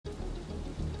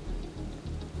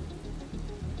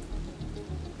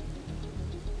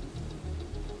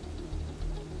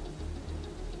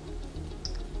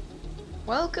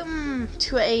Welcome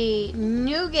to a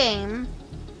new game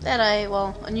that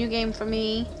a new game for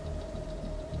me.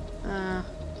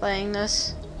 Playing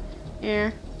this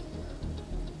here.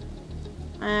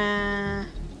 Yeah.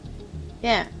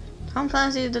 Tom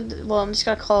Clancy, I'm just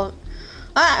gonna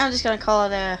call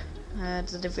it,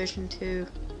 the Division 2.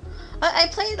 I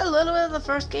played a little bit of the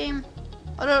first game.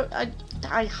 Although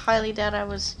I highly doubt I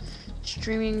was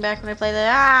streaming back when I played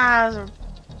that.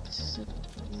 This is a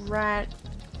rat.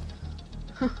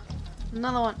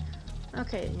 Another one.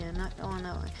 Okay, yeah, not going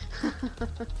that way.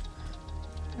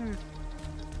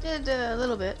 Did a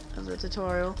little bit of the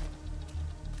tutorial.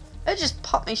 It just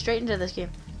popped me straight into this game.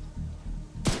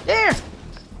 There!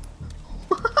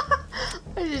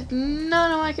 I did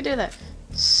not know I could do that.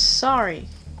 Sorry.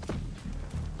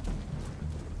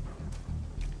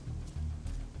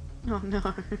 Oh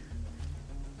no.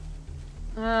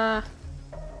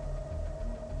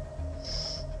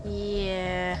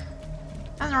 Yeah.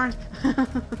 I'm wrong.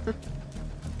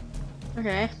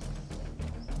 Okay.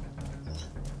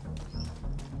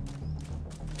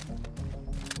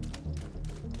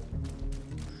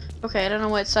 Okay, I don't know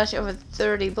why it's such over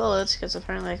 30 bullets, because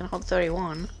apparently I can hold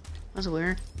 31. That's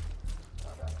weird.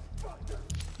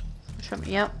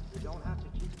 Yep.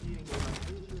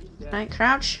 Can I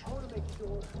crouch?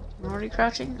 I'm already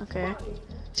crouching? Okay.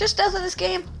 Just stealth in this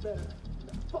game!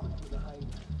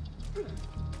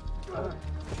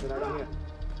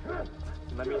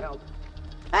 Let me help.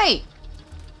 Hey!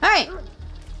 Hey!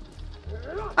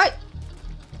 Hey!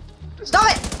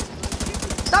 Stop it!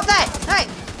 Stop that! Hey!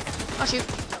 Oh shoot.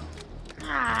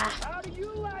 Ah. How do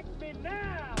you like me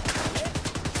now?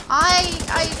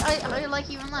 I like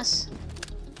even less.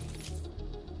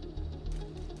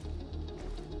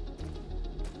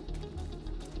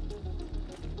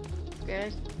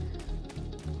 Okay.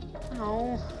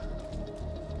 No.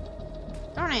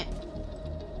 Darn it.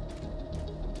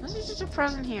 This is just a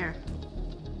present here.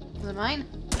 Is it mine?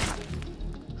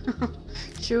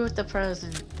 True with the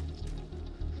present.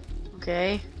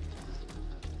 Okay.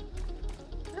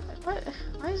 What?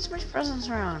 Why is so much presents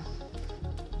around?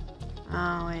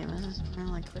 Oh wait, was this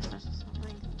around like Christmas or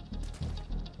something?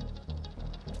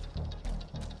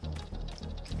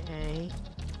 Okay.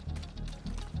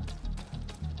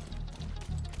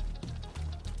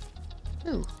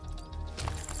 Ooh.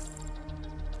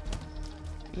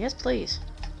 Yes, please.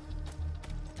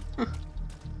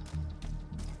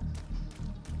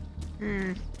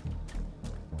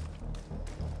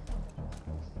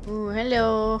 Ooh,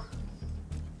 hello.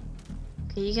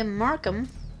 Okay, you can mark them.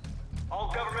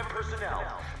 All government personnel,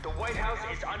 the White House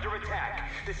is under attack.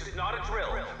 This is not a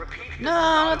drill. Repeat. No,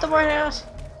 not the White House.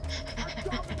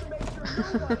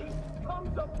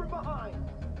 Comes up from behind.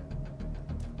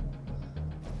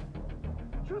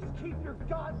 Just keep your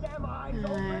goddamn eyes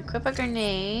open. Equip a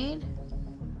grenade.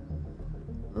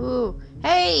 Ooh,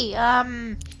 hey,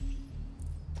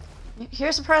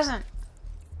 here's a present.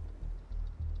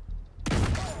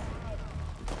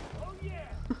 Oh yeah.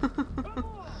 Come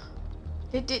on.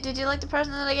 Did you like the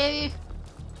present that I gave you?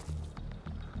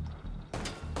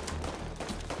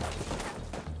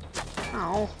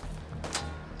 Oh.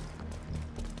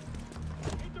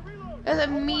 It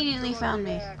immediately found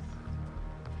me.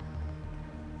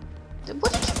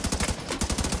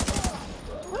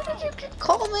 What did you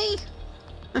call me?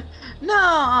 No,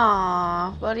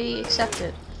 aw, buddy, accept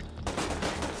it.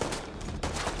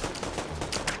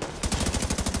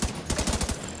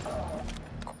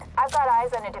 I've got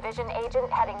eyes on a division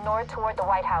agent heading north toward the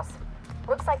White House.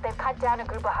 Looks like they've cut down a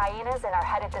group of hyenas and are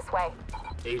headed this way.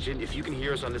 Agent, if you can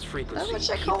hear us on this frequency, Which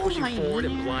I keep call pushing forward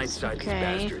and hyenas. blindside these Okay.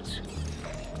 bastards.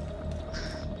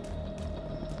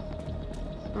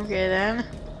 Okay then.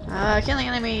 Killing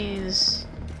enemies.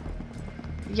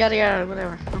 Yada yada,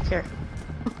 whatever. I don't care.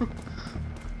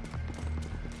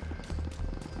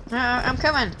 I'm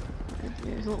coming.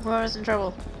 Whoever's in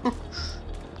trouble.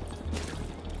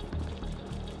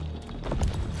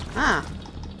 Ah.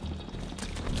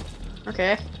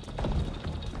 Okay.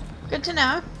 Good to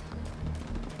know.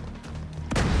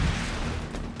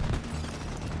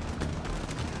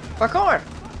 Parkour.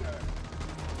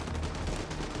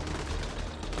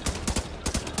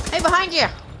 Hey, behind you!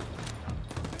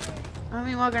 I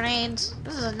mean, more grenades.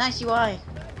 This is a nice UI.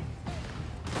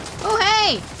 Oh,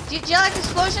 hey! Do you like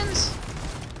explosions?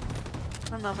 I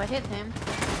don't know if I hit him.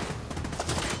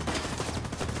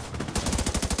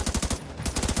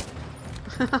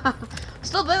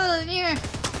 Still better than you.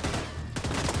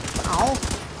 Oh,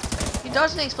 you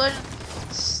dodged the explosion.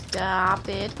 Stop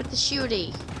it with the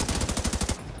shooty.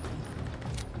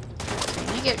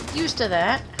 Okay, you get used to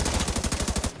that.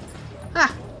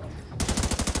 Ha!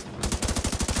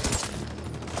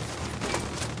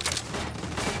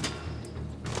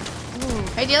 Ooh.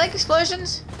 Hey, do you like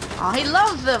explosions? Oh, he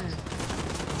loves them.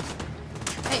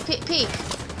 Hey, peek.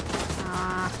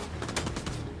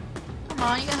 Come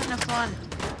on, you guys have no fun.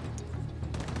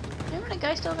 Is there a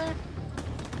guy still there?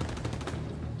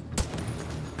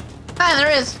 Hi,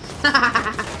 there is.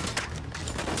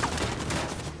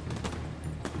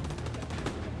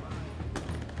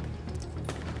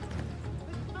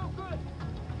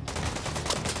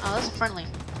 Oh, this is friendly.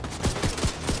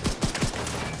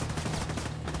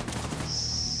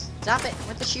 Stop it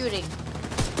with the shooting.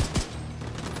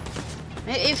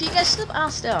 If you guys slip,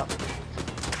 I'll stop.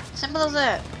 Simple as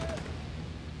that.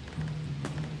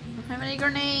 How many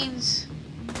grenades?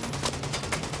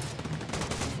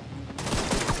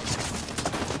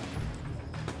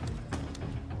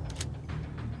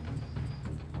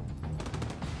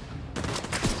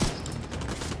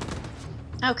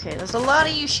 Okay, there's a lot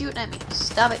of you shooting at me.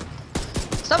 Stop it.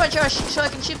 Stop it, Josh, so I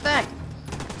can shoot back.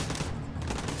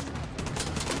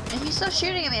 If you stop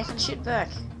shooting at me, I can shoot back.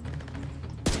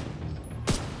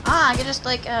 Ah, I can just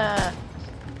like, kinda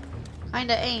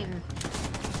aim.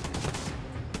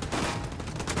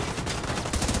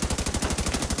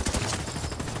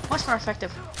 Much more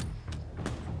effective.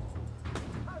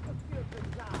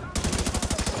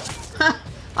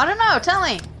 I don't know, tell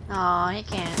me. Oh, you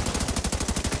can't.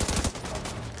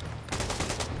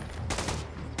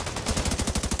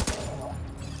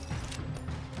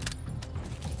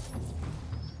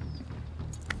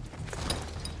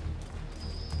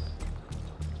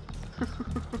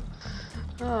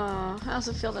 Oh, how's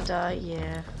it feel to die?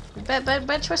 Yeah.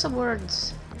 Bad choice of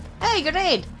words. Hey,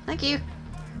 grenade! Thank you.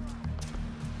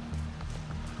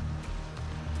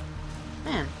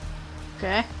 Man.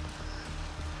 Okay.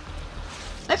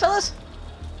 Hey, fellas!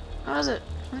 How is it?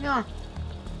 How's it going?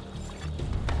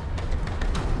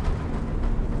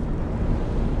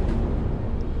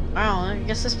 Wow, I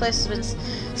guess this place has been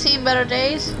seeing better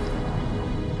days.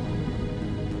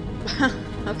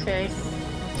 Okay.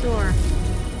 Sure.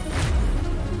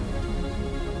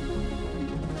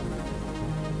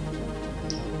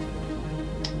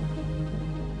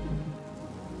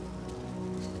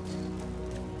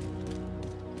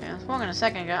 A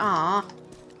second ago. Aww.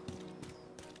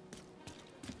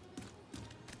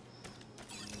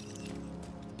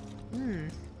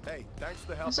 Hey, thanks for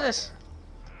the help. What's this?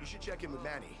 You should check in with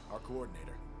Manny, our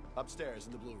coordinator, upstairs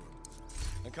in the blue room.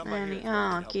 And come Manny, back here oh,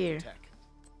 and help gear. with tech.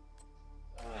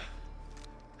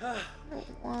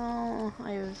 Well,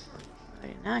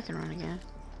 now I can run again.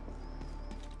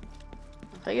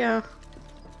 Off I go.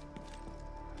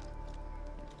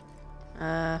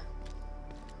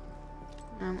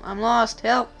 I'm lost.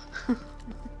 Help!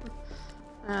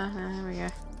 There we go.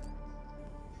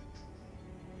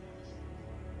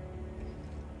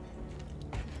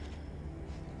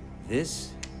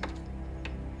 This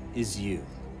is you.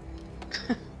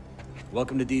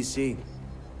 Welcome to DC.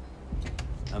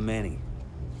 I'm Manny.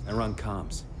 I run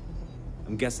comms.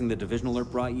 I'm guessing the division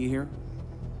alert brought you here?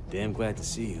 Damn glad to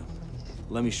see you.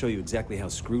 Let me show you exactly how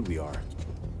screwed we are.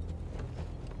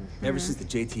 Ever since the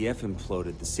JTF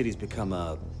imploded, the city's become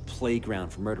a playground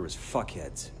for murderous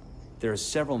fuckheads. There are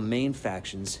several main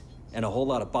factions, and a whole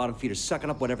lot of bottom feeders sucking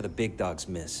up whatever the big dogs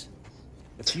miss.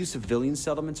 A few civilian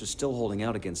settlements are still holding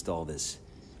out against all this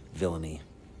villainy.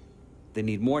 They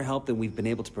need more help than we've been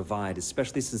able to provide,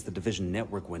 especially since the Division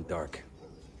network went dark.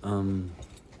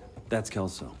 That's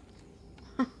Kelso.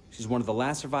 She's one of the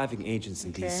last surviving agents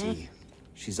in DC.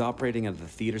 She's operating out of the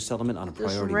theater settlement on a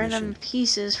priority random mission.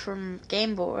 pieces from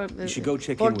game board. You should go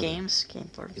check board in with games. her. Game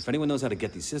boards. If anyone knows how to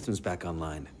get these systems back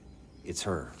online, it's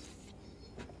her.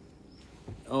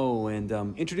 Oh, and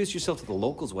introduce yourself to the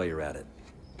locals while you're at it.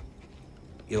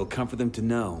 It'll comfort them to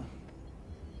know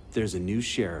there's a new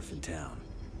sheriff in town.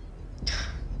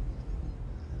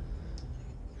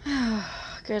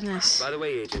 Goodness. By the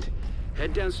way, Agent,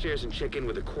 head downstairs and check in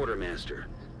with the quartermaster.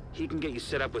 He can get you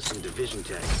set up with some division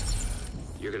tech.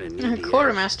 You're gonna need the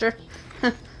Quartermaster.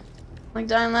 Like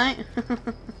Dying Light.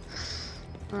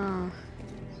 Oh.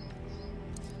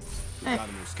 Hey. Got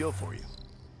a new skill for you.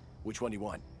 Which one do you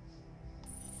want?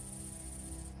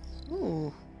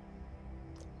 Ooh.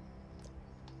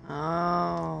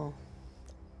 Oh.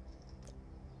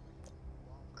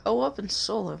 Co-op and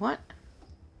solo. What?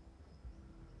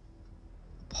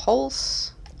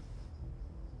 Pulse.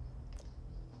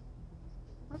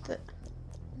 What the?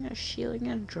 I got a shield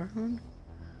and a drone.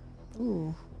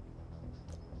 Ooh.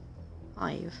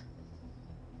 Hive.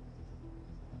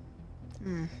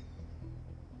 Hmm.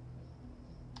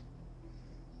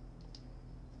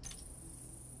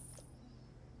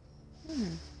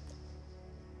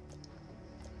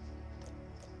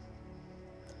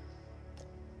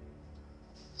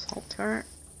 Assault turret.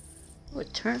 Ooh, a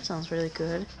turret sounds really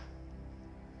good.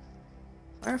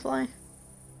 Firefly?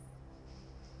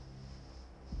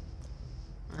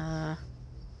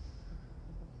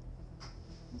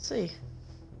 Let's see.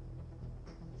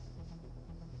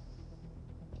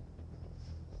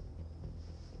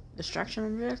 Distraction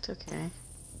object? Okay.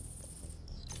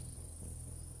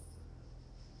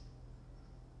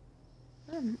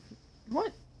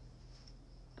 What?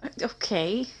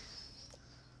 Okay.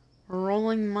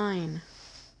 Rolling mine.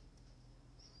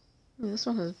 Ooh, this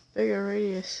one has bigger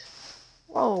radius.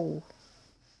 Whoa.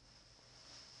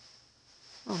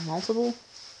 Oh, multiple?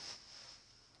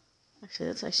 Actually,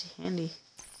 that's actually handy.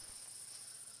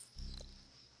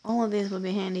 All of these would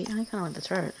be handy. I kind of like the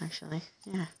turret, actually.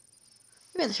 Yeah.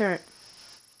 Give me the turret.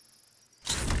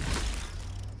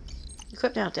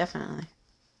 Equipped out, definitely.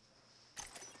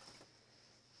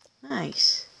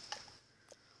 Nice.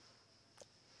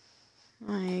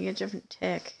 Oh, you get different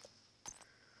tech.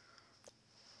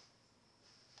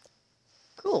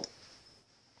 Cool.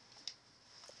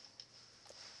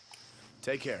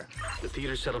 Take care. The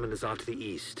theater settlement is off to the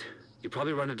east. You'll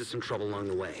probably run into some trouble along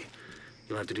the way.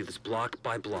 You'll have to do this block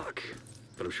by block,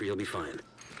 but I'm sure you'll be fine.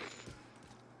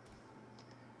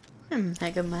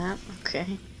 Mega map,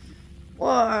 okay.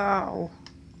 Whoa!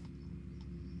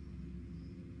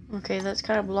 Okay, that's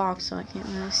kind of blocked, so I can't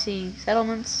really see.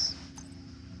 Settlements.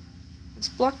 It's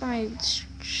blocked by,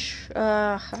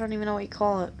 I don't even know what you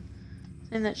call it.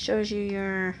 Thing that shows you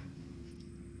your...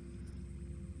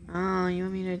 Oh, you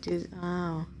want me to do...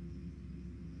 Oh.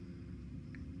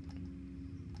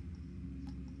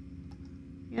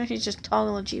 You know, if you just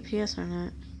toggle a GPS or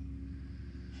not.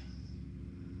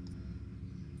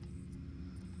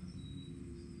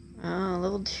 Oh,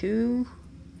 level 2.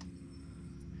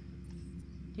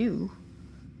 New.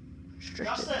 Restricted.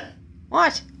 Justin!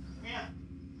 What? Come here.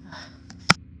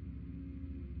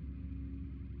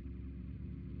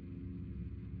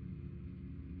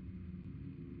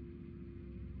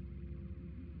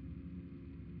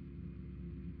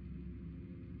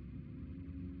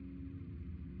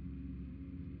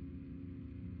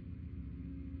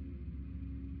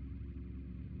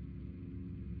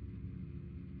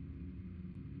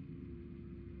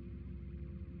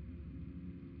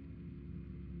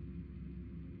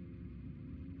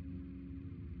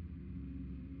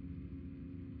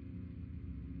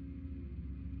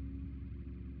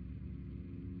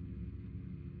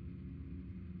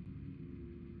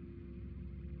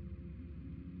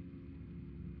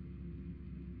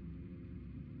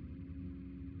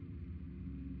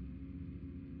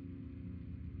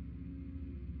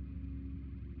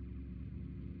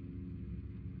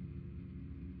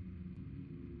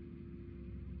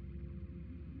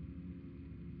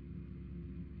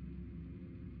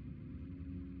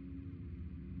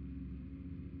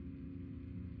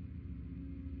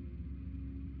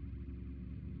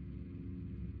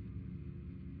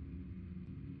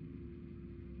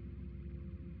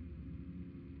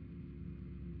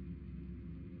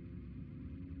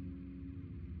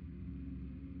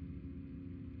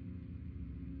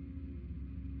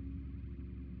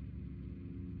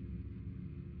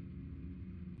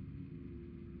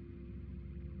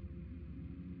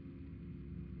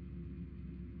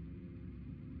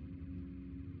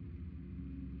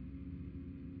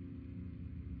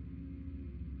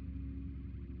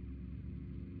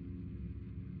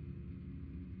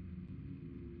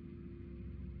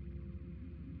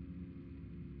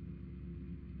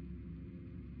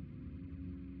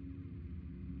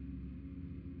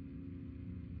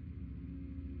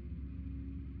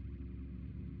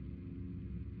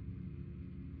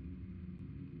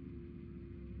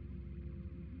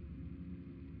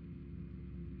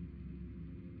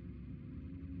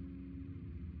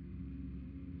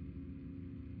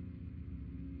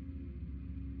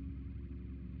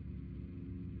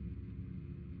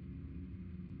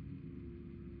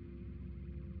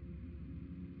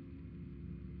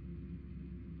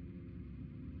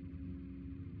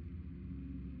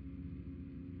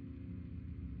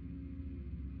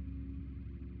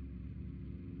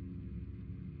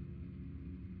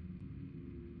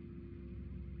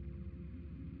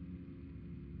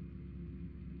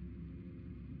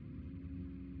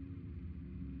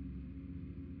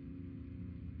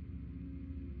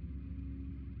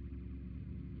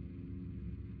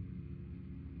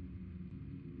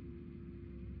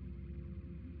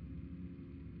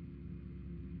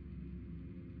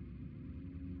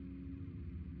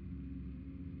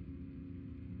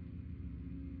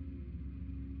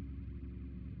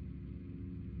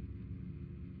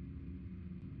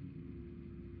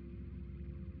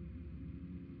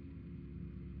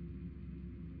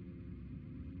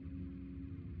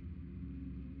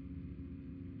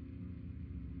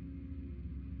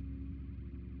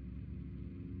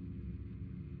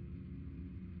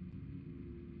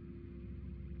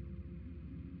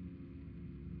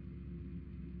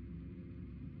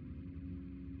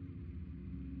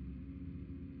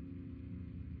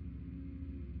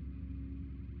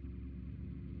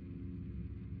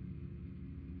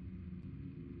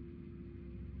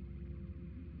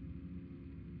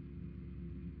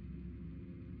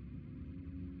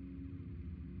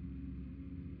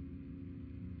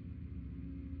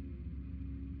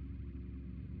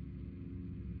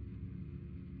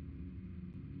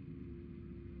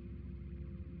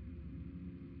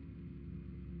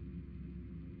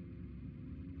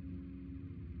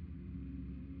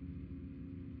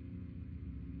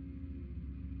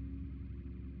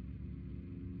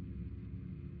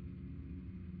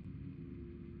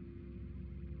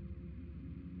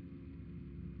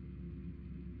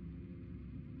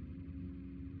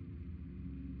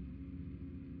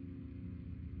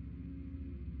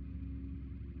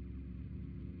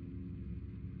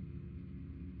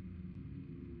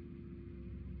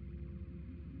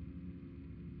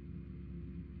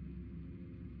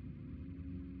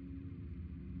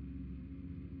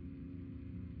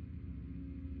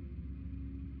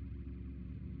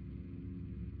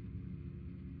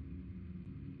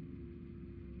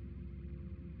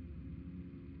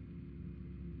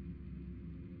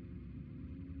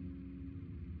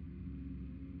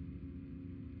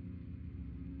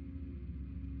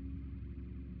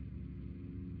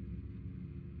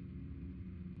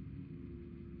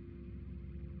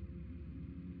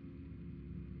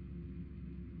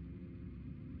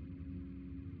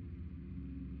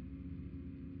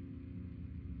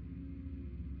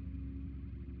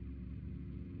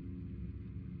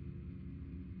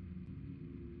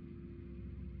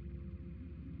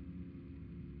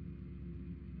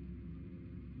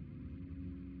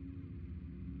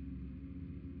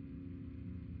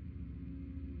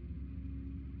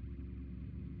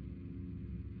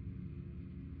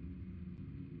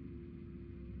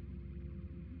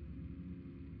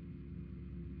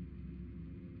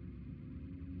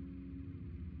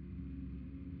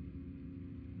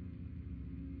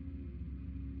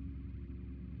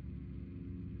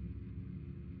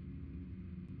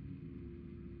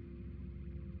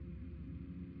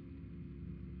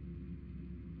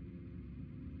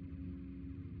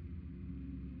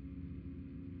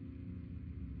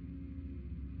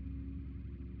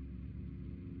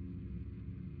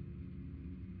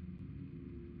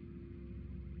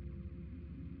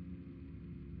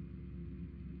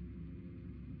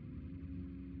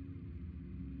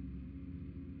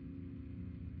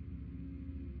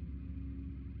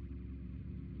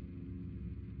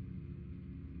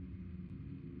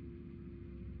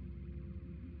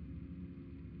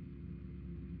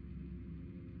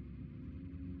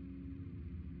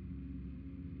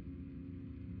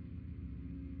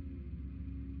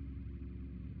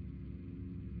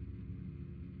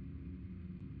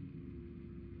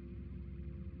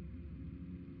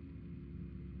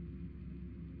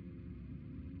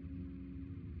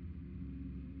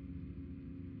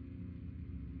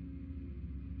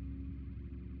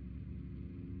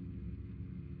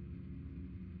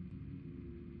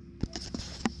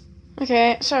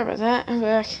 Okay, sorry about that. I'm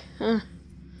back.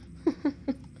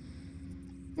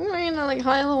 We're in like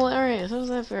high level areas. How's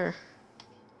that fair?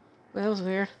 Well, that was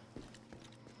weird.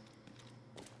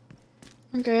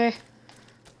 Okay.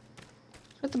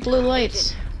 With the blue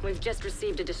lights. We've just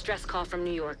received a distress call from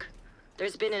New York.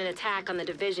 There's been an attack on the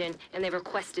division, and they've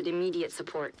requested immediate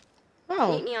support. Meet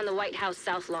Oh. me on the White House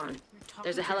South Lawn.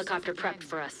 There's a helicopter prepped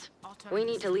for us. We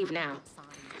need to leave now.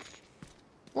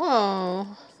 Whoa.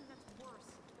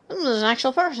 This is an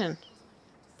actual person.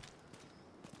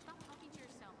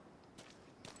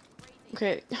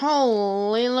 Okay.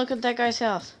 Holy, look at that guy's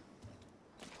health.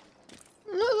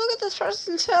 Look at this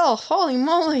person's health. Holy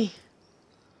moly.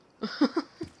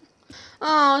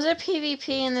 Oh, is there PvP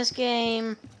in this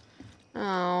game?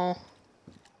 Oh.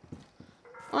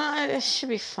 Well, it should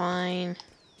be fine.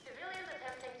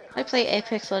 I play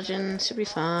Apex Legends. Should be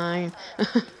fine.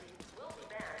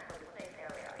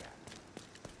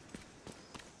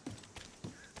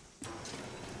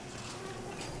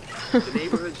 The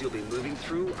neighborhoods you'll be moving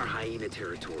through are hyena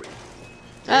territory.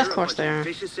 Of course they are.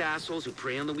 Vicious assholes who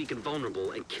prey on the weak and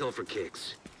vulnerable and kill for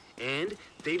kicks. And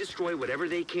they destroy whatever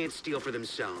they can't steal for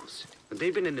themselves. But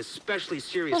they've been in especially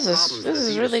serious problems. This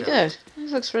is really good.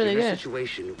 This looks really in this good.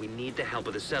 situation, we need the help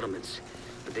of the settlements.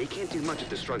 But they can't do much if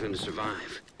they're struggling to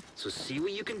survive. So see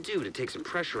what you can do to take some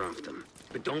pressure off them.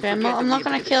 But don't Okay, forget I'm not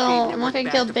gonna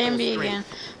kill Bambi again.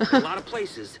 In a lot of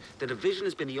places, the division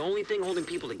has been the only thing holding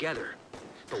people together.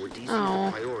 But where DC is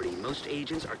a priority, most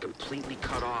agents are completely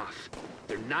cut off.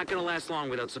 They're not gonna last long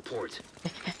without support.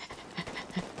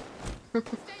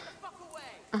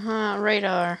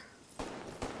 Radar.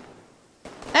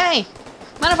 Hey!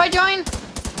 Mind if I join?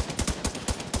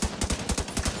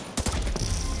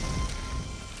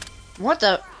 What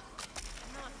the?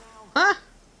 Huh?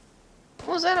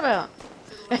 What was that about?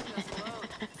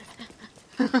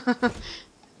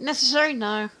 Necessary?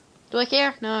 No. Do I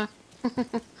care? No.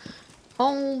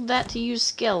 Hold that to use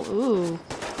skill. Ooh.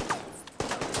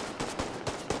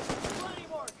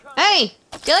 Hey!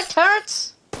 Do you like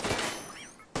turrets?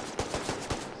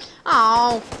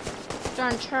 Oh,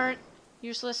 darn turret.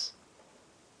 Useless.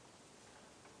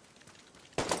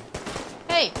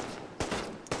 Hey!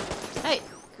 Hey!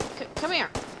 Come here.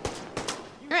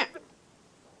 Come here.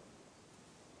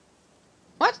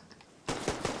 What?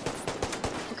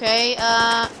 Okay,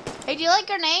 hey, do you like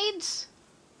grenades?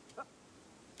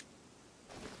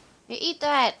 Hey, eat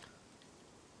that.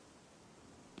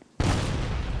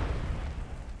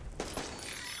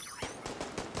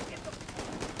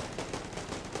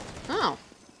 Oh.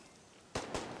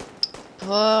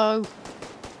 Whoa.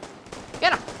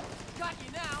 Get him. Got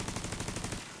you now.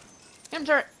 Get him,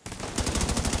 turret.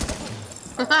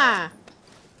 Haha.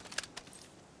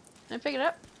 Can I pick it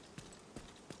up?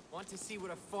 Want to see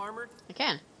what a farmer? I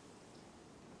can.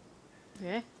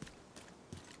 Okay.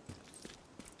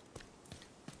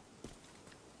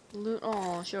 Loot.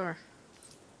 Oh, sure.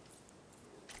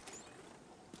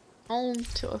 Hold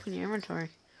to open your inventory.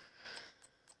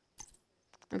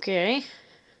 Okay.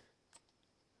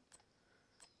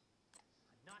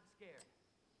 Not scared.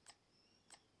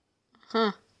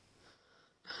 Huh.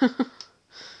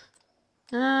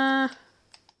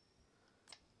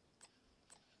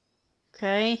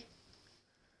 Okay.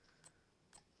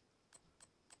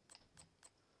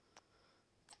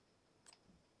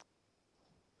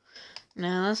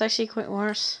 No, that's actually quite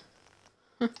worse.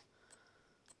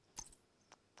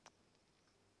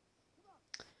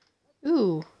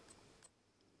 Ooh.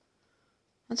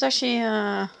 That's actually,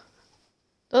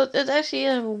 it's actually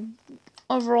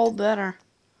overall better.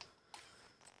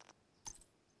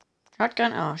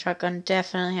 Shotgun, oh, shotgun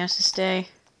definitely has to stay.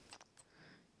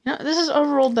 You know, this is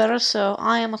overall better, so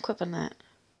I am equipping that.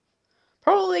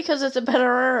 Probably because it's a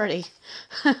better rarity.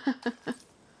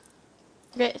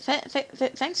 Okay,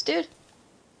 thanks, dude.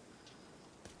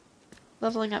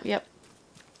 Leveling up, yep.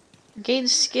 Gain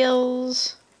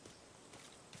skills.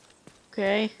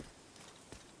 Okay.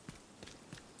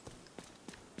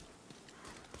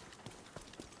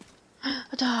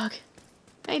 A dog.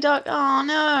 Hey, dog. Oh,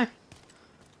 no. I'm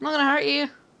not gonna hurt you.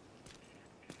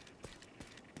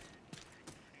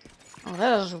 Oh,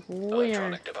 that is weird.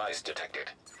 Electronic device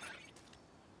detected.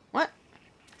 What?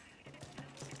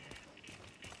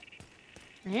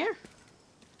 Here?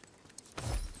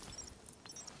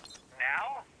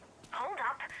 Now? Hold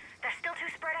up. They're still too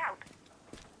spread out.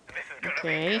 This is gonna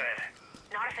Okay. be good.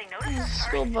 Not if they notice us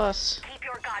School first. bus. Keep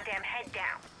your goddamn head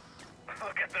down.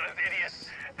 Look at those idiots.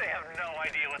 They have no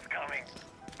idea what's coming.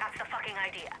 That's the fucking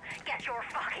idea. Get your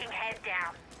fucking head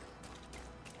down.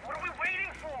 What are we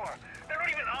waiting for? They're not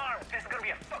even armed. This is gonna be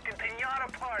a fucking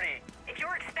piñata party. If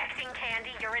you're expecting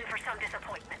candy, you're in for some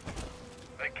disappointment.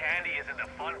 The candy isn't the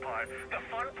fun part. The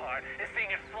fun part is seeing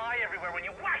it fly everywhere when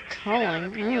you whack the shit Trolling. out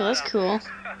of the Ooh, that's piñata. cool.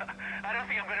 I don't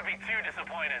think I'm gonna be too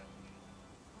disappointed.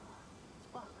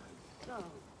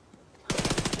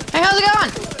 Hey, how's it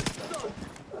going?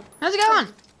 How's it going?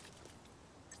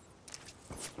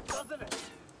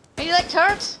 Hey, you like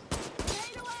turrets?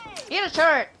 Get a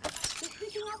turret.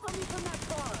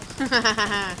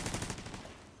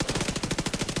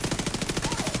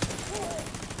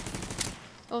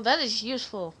 Oh, that is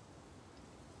useful.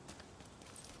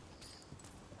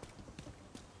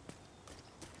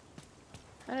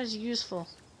 That is useful.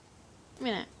 Give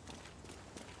me that.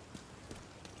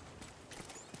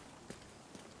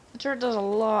 The turret does a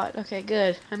lot. Okay,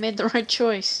 good. I made the right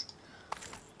choice.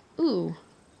 Ooh.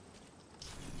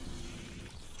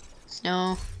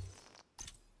 No.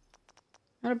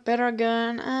 Not a better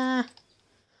gun. I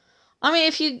mean,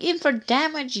 if you aim for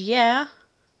damage, yeah.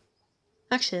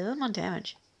 Actually, that's not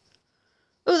damage.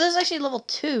 Ooh, this is actually level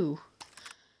 2.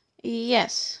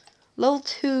 Yes. Level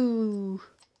 2.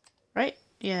 Right?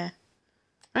 Yeah.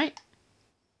 Right?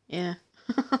 Yeah.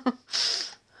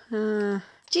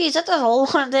 Geez, that does a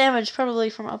lot of damage, probably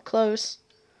from up close.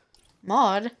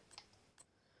 Mod?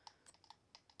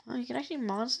 Oh, you can actually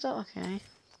mod stuff? Okay.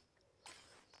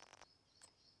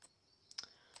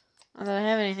 Not that I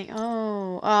have anything.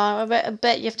 Oh, I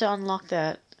bet you have to unlock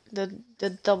that. The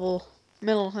double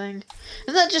middle thing.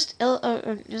 Isn't that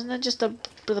just the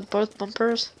both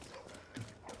bumpers?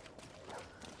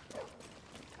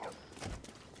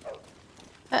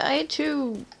 I had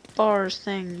 2 bars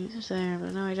things there,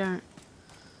 but no, I don't.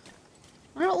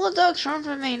 Why don't the dogs run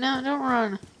from me? No, don't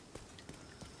run.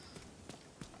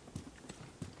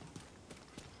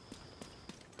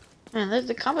 Man,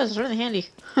 the compass is really handy.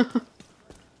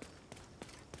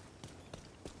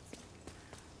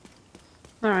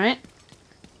 Alright.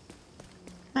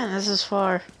 Man, this is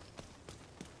far.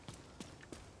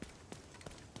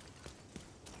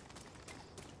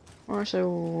 Or so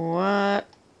what?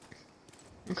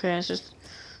 Okay, it's just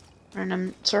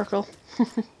random circle.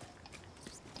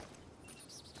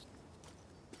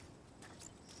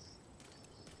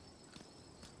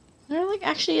 They're like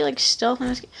actually like stealth in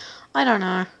this game. I don't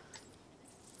know.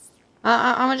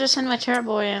 I'm gonna just send my turret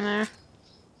boy in there.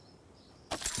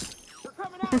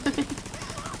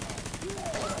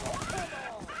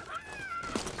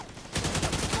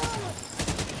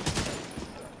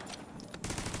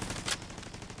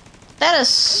 That is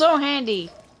so handy.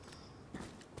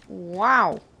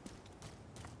 Wow.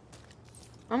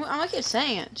 I'm gonna keep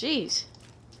saying it. Jeez.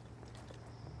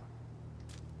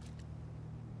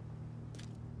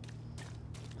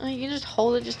 Oh, you can just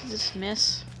hold it just to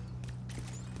dismiss.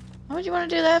 What would you want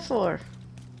to do that for?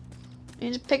 You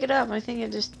just pick it up. I think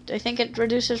it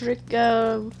reduces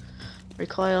recoil.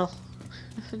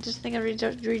 I just think it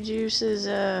reduces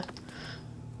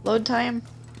load time.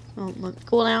 Well,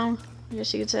 cooldown, I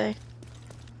guess you could say.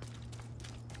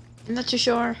 I'm not too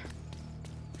sure.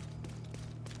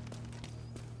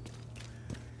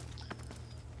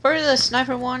 Probably the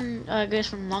sniper one goes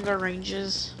from longer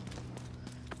ranges.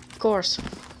 Of course.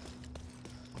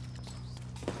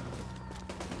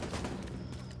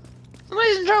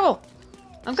 Somebody's in trouble!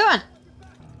 I'm coming!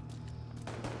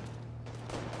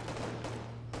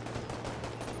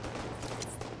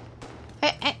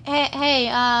 Hey,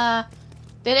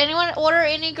 did anyone order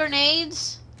any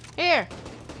grenades? Here.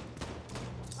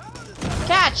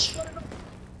 Catch!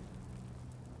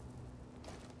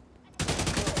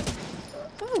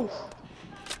 Ooh.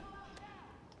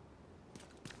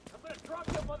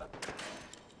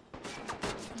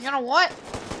 You gonna what?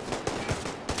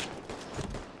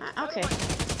 Okay.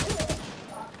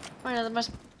 Well,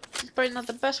 probably not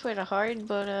the best way to hide,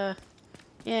 but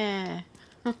yeah.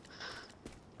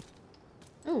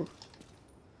 Ooh.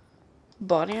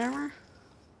 Body armor?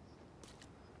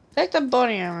 Take the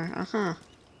body armor, uh-huh.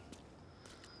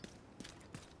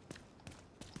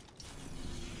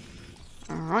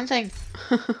 Wrong thing.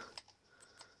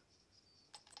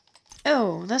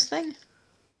 Oh, this thing?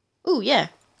 Ooh, yeah.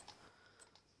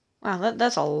 Wow,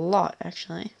 that's a lot,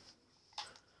 actually.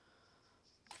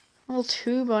 Level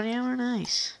 2 body armor,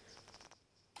 nice.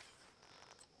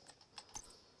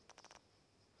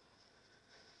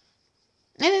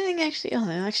 Anything actually, oh,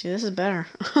 actually, this is better.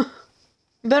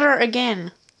 Better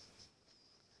again.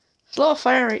 Slow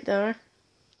fire rate, though.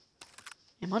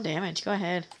 Yeah, more damage, go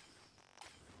ahead.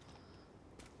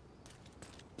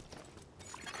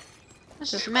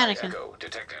 That's just a mannequin.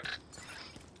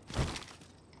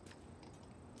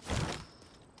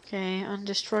 Okay,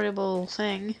 undestroyable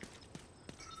thing.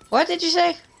 What did you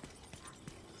say?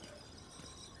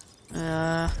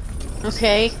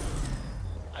 Okay.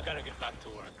 I gotta get back to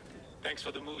work. Thanks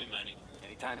for the movie, Manny.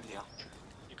 Anytime, deal.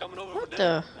 You coming over What for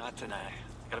dinner? the? Not tonight.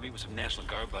 Gotta meet with some National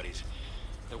Guard buddies.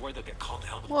 They're worried they'll get called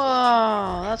out.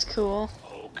 Whoa, that's cool.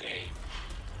 Okay.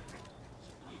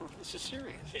 This is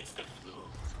serious. It's the flu.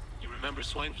 You remember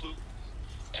swine flu?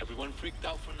 Everyone freaked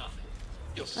out for nothing.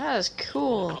 You'll see. That is In a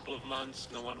cool. couple of months,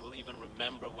 no one will even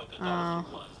remember what the Oh. dollar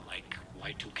flu was. Like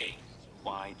Y2K.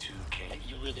 Y2K.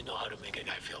 You really know how to make a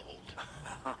guy feel old.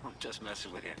 I'm just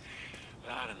messing with you.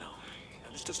 But I don't know.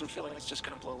 This doesn't feel like it's just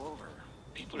gonna blow over.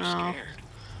 People are Oh. scared.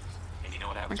 And you know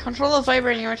what I happens? control the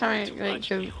vibrating every time I like,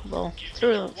 go well,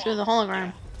 through the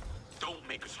hologram. Don't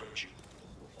make us hurt you.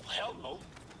 Well, hell no.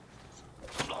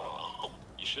 Oh,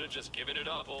 you should have just given it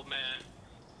up, old man.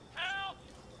 Help!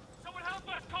 Someone help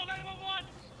us! Call 911!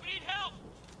 We need help!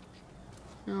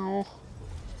 No.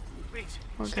 Please,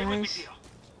 Poor stay with me, guys. dear.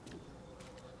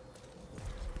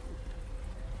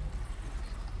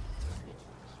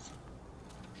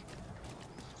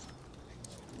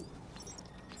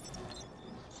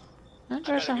 Don't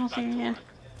there's the whole thing again.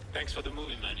 Thanks for the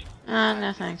movie, Manny.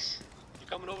 No thanks. You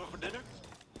coming over for dinner?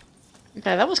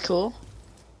 Okay, that was cool.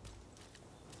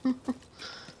 You're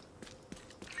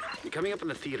coming up on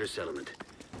the theater settlement.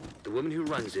 The woman who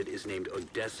runs it is named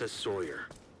Odessa Sawyer.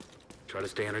 Try to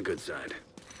stay on her good side.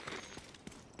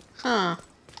 Huh.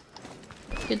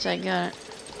 Good I got it.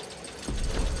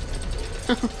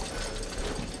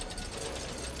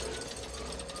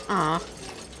 Aw.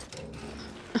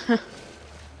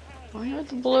 Why are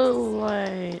the blue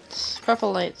lights?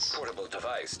 Purple lights. Portable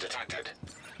device detected.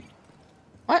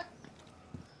 What?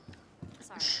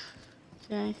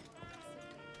 Sorry.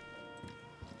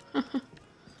 Okay.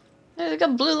 Yeah, they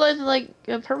got blue lights, like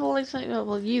purple lights, like well,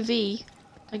 UV,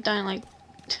 like dying like,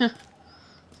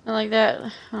 like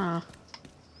that. Huh.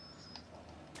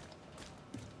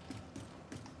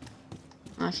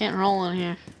 I can't roll in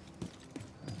here.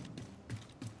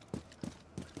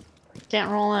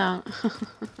 Can't roll out.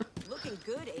 Looking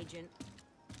good, Agent.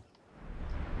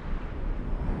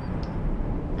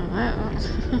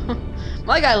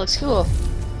 My guy looks cool.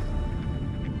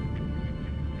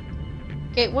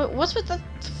 Okay, what's with the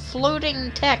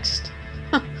floating text?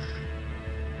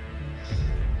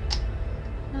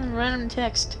 Random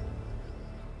text.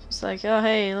 Just like, oh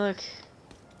hey, look,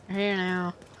 we're here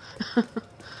now.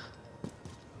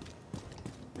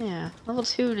 Yeah, level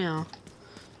 2 now.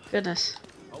 Goodness.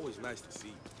 Always nice to see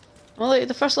you. Well,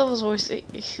 the first level is always, the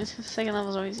second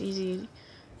level is always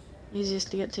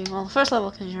easiest to get to. Well, the first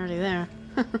level because you're already there.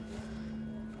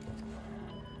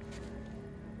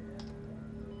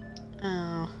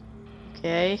 Oh,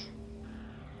 okay.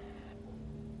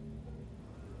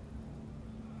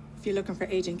 If you're looking for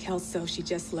Agent Kelso, she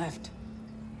just left.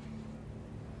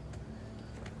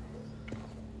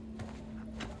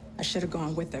 I should have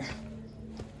gone with her.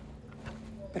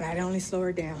 But I'd only slow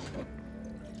her down.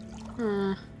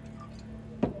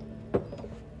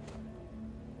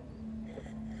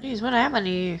 Jeez, what happened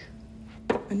to you?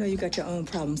 I know you got your own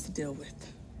problems to deal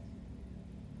with.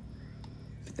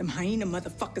 But them hyena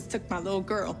motherfuckers took my little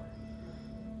girl.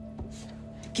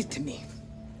 Get to me.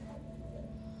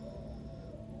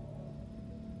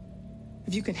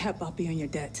 If you can help, I'll be on your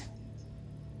debt.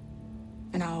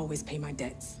 And I always pay my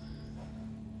debts.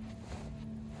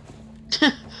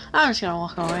 I'm just gonna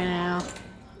walk away now.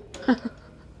 Alright,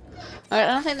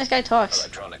 I don't think this guy talks.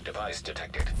 Electronic device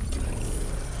detected.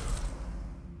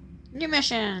 New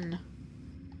mission.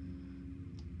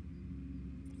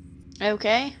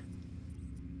 Okay.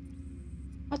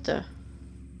 What the?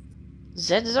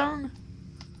 Z zone?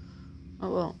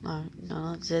 Oh well, no,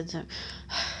 not Z zone.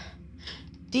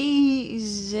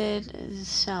 DZ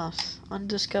South.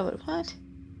 Undiscovered. What?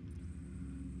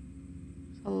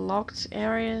 Locked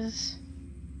areas.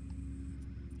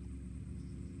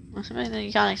 Well, something that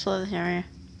you can't explore this area.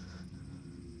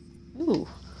 Ooh.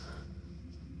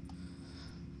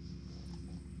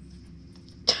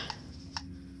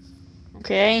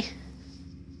 Okay.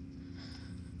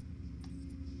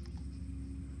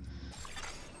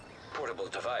 Portable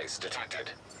device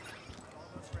detected.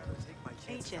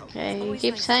 Okay, you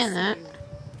keep saying that.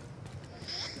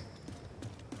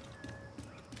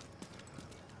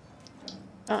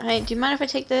 Oh, hey, do you mind if I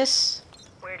take this?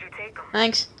 Where'd you take him?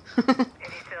 Thanks. Is he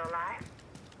still alive?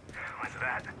 What's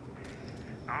that?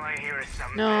 All I hear is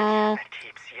some No. bitch that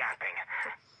keeps yapping.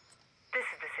 This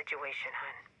is the situation,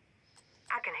 hun.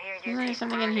 I can hear you. There's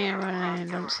something in here, but I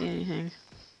don't see anything.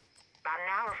 About an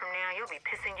hour from now, you'll be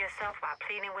pissing yourself while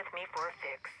pleading with me for a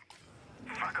fix.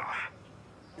 Fuck off.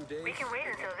 We can wait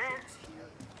until then.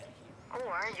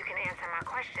 Or you can answer my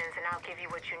questions and I'll give you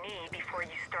what you need before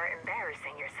you start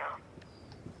embarrassing yourself.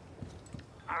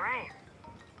 Alright.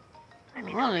 Let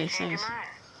me One know of if you these change your things. mind.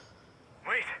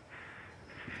 Wait.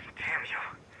 Damn you.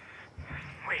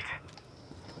 Wait.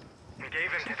 You gave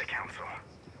in to the council.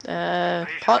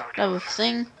 Pot of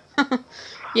thing?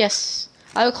 Yes.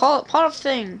 I would call it pot of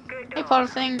thing. Hey, pot of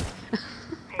thing.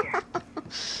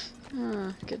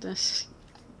 Oh, goodness.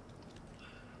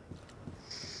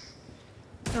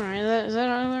 Alright, is that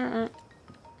over?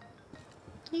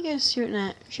 You guys shooting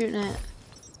at? No.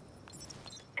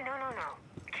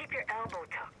 Keep your elbow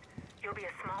tucked. You'll be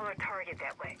a smaller target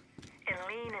that way. And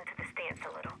lean into the stance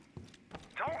a little.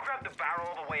 Don't grab the barrel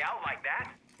all the way out like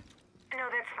that. No,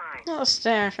 that's fine. Oh,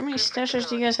 stash. How many stashes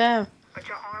do you guys have? But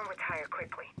your arm would tire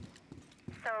quickly.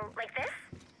 So, like this?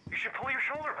 You should pull your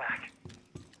shoulder back.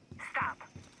 Stop.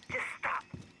 Just stop.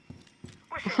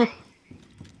 What's your name?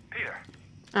 Peter.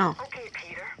 Oh. Okay,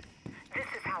 Peter. This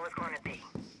is how it's gonna be.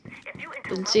 If you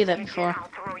Didn't see that before. I'll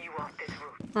throw you off this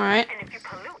roof. Alright. And if you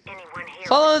pollute anyone here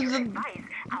Follow with your the advice,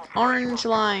 I'll throw orange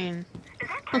you off. line. Is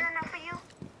that clear enough for you?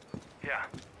 Yeah.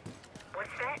 What's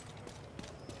that?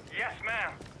 Yes,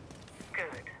 ma'am.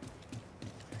 Good.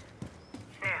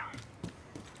 Now,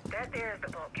 that there is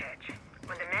the bulk catch.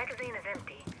 When the magazine is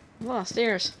empty, Oh,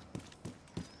 stairs.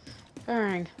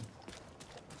 Firing.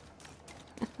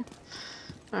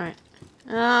 Alright.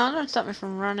 Don't stop me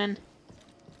from running.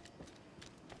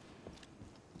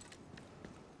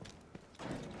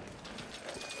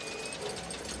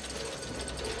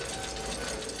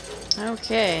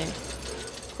 Okay.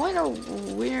 Quite a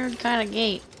weird kind of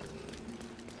gate.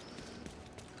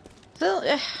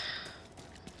 So,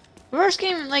 first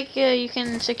game, like, you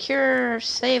can secure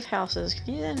save houses. Can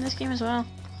you do that in this game as well?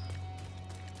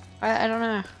 I don't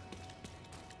know.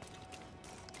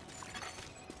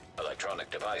 Electronic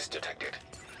device detected.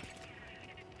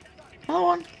 Another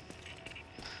one.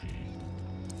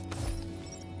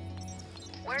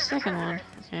 where's Second the one.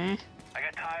 person? Okay. I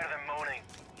got tired of them moaning.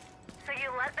 So you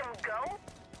let them go?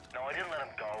 No, I didn't let them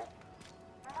go.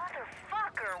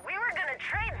 Motherfucker, we were gonna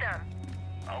trade them.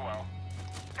 Oh well.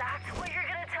 That's what you're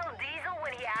gonna tell Diesel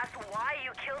when he asks why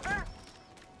you killed him?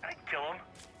 I didn't kill them.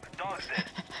 The dogs did.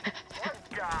 What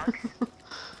dogs?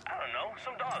 I don't know.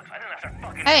 Some dogs. I didn't ask their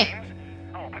fucking Hey.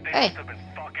 names. Oh, but they Hey. must have been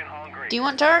fucking hungry. Do you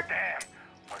want turret? Damn.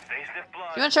 Once they sniffed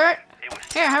blood. You want turret? It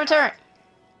was Here, have a turret.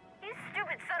 You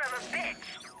stupid son of a bitch.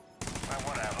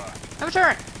 Whatever. Have a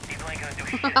turret. People ain't gonna do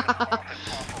shit in the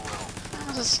office awful little. I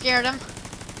must have scared him.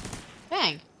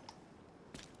 Bang.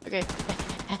 Okay.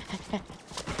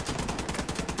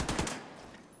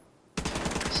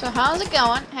 So how's it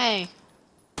going? Hey.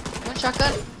 You want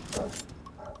shotgun?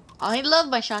 Oh, he loved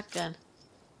my shotgun.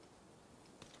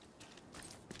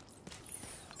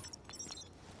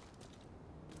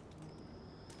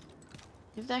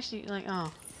 It's actually like,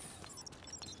 oh.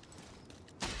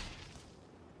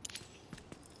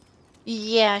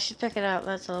 Yeah, I should pick it up.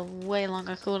 That's a way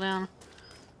longer cooldown.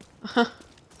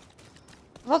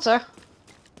 Thought so.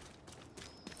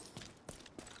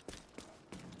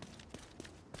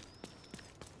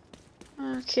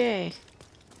 Okay.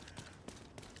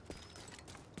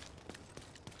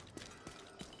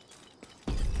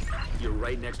 You're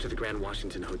right next to the Grand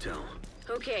Washington Hotel.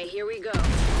 Okay, here we go.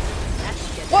 That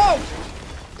should get Whoa!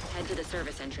 you. Head to the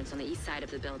service entrance on the east side of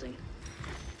the building.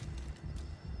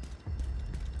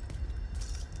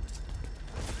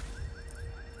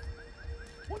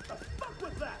 What the fuck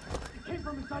was that? It came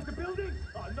from inside the building?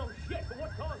 Oh, no shit. But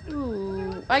what caused it?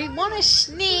 Ooh, I want to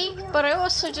sneak, but I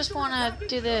also just want to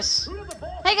do this.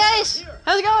 Hey guys,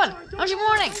 how's it going? How's your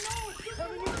morning?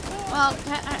 Well,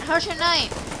 how's your night?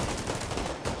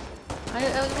 I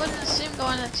wouldn't assume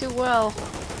going too well.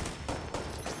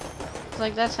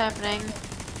 Like that's happening,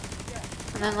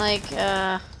 and then like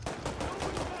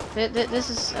this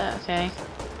is okay.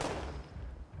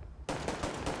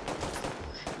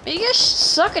 But you guys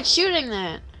suck at shooting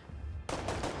that.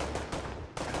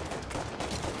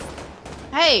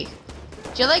 Hey,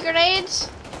 do you like grenades?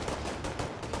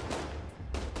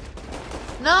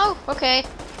 No? Okay.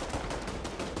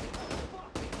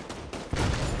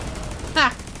 Ha!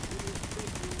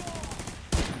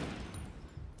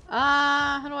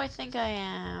 Who do I think I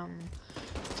am?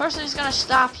 Person who's gonna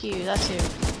stop you, that's who.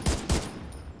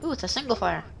 Ooh, it's a single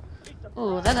fire.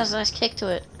 Ooh, that has a nice kick to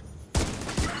it.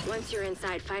 Once you're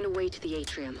inside, find a way to the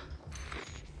atrium.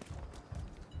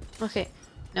 Okay.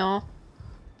 No.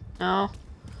 No.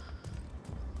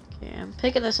 Okay, I'm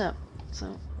picking this up.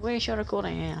 So, way shorter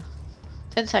cooldown, yeah.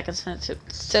 10 seconds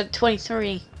instead of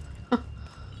 23.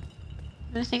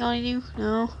 Anything on you?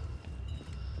 No.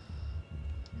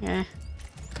 Okay.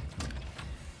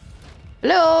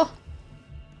 Hello?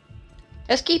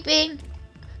 Housekeeping?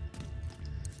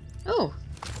 Oh.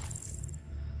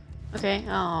 Okay,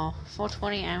 oh.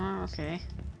 420 ammo, okay.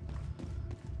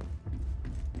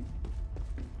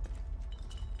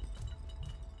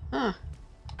 Huh.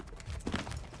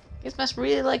 Guess must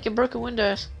really like your broken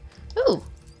windows. Ooh.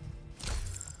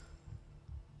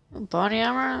 Body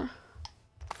armor.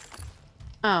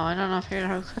 Oh, I don't know if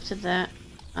you're equipped to that.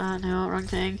 No, wrong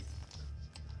thing.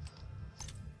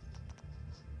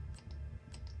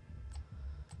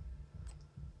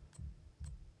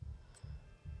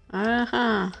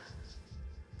 Uh-huh.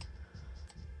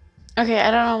 Okay,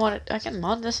 I don't know what I can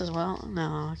mod this as well.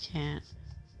 No, I can't.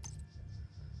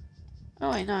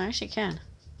 Oh wait, no, I actually can.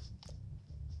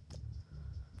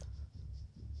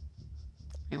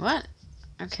 Wait, what?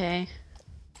 Okay.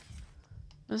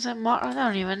 Does that mod? I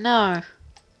don't even know.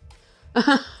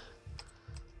 I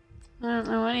don't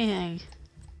know anything.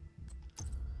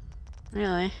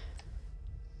 Really?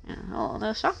 Yeah, oh,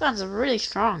 the shotguns are really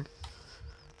strong.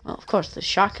 Well, of course, the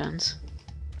shotguns.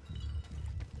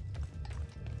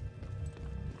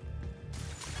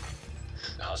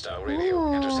 Hostile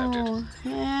radio intercepted.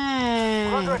 Hey.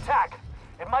 We're under attack.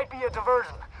 It might be a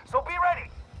diversion, so be ready.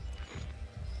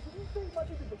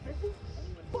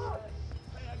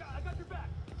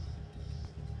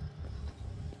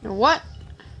 What?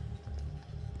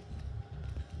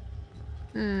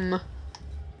 Hmm.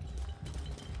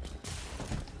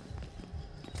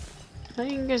 How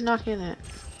do you guys not hear that?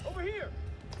 Over here.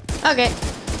 Okay.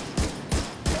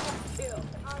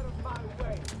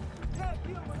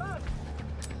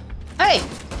 Hey!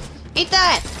 Eat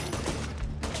that!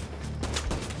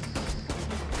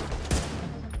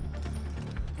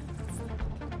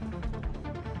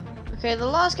 Okay, the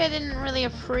last guy didn't really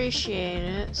appreciate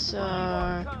it, so...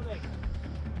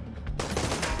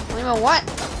 Wait a minute, what?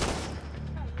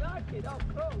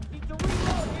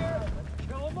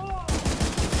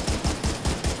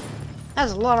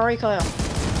 That's a lot of recoil.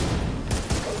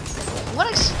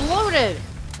 What exploded?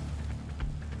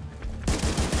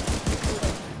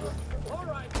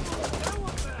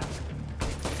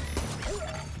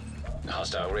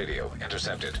 Hostile radio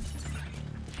intercepted.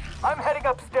 I'm heading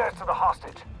upstairs to the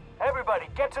hostage. Everybody,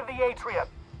 get to the atrium.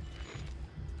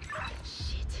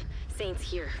 Shit. Saint's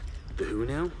here. The who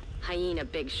now? Hyena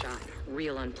big shot.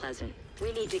 Real unpleasant.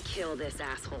 We need to kill this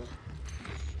asshole.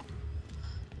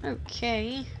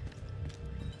 Okay.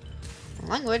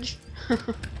 Language.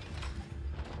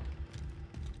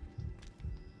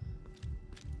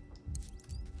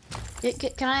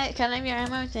 Can I have your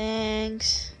ammo?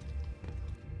 Thanks.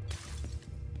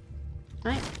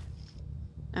 Right?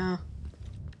 Oh.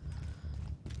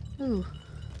 Ooh.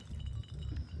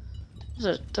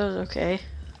 Those are okay.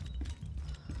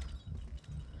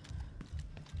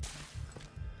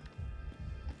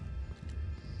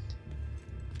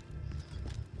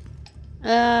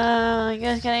 You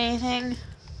guys got anything?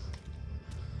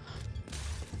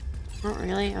 Not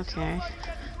really? Okay.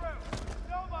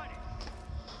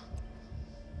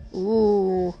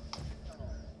 Ooh.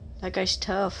 That guy's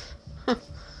tough.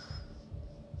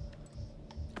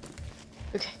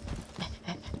 Okay.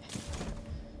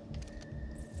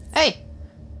 Hey!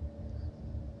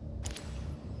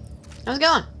 How's it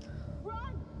going?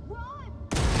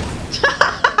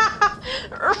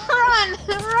 Run!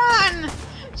 Run!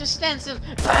 Just stand still.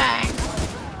 Bang!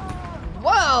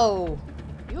 Whoa!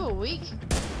 You were weak.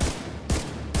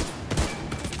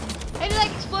 Hey, do you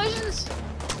like explosions?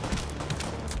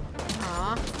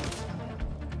 Aw.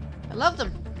 I love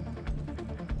them.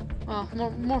 Well,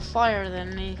 more fire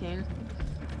than anything.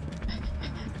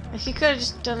 He could have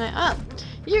just done that. Oh,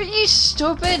 you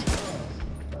stupid!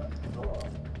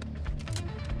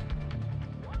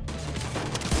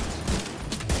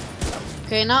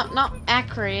 Okay, not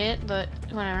accurate, but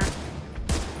whatever.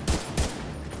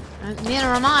 Neither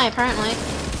am I, apparently.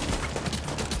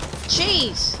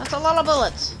 Jeez, that's a lot of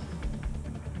bullets.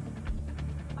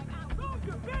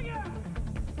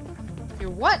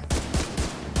 You're what?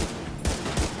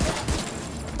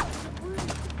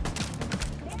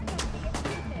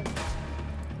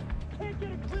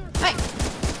 Hey,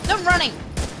 no running.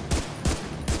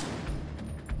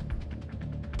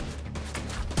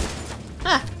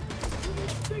 Huh.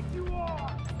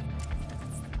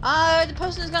 The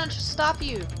person is gonna stop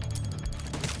you.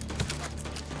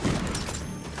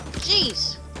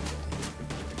 Jeez.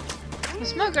 A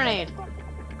smoke grenade.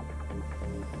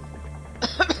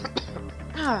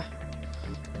 Ah.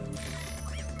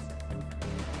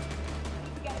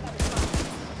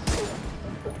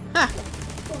 Huh.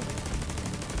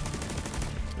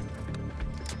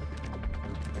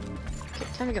 Okay,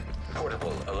 time to go.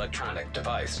 Portable electronic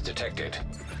device detected.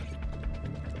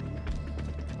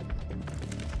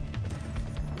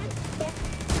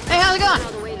 Hey, how's it going?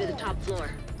 All the way to the top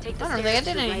floor. Take the I don't think I stairs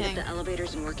did to the right anything. up the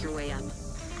elevators and work your way up.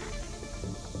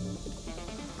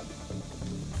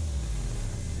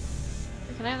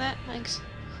 Can I have that? Thanks.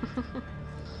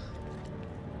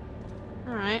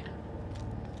 Alright.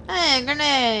 Hey,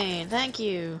 grenade! Thank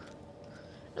you.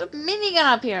 There's a minigun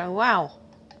up here. Wow.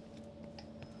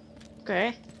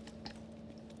 Okay.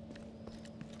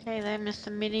 Okay, they missed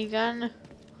the minigun.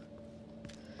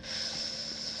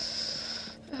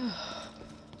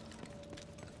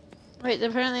 Wait,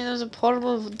 apparently there's a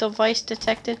portable device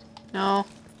detected. No.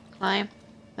 Climb.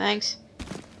 Thanks.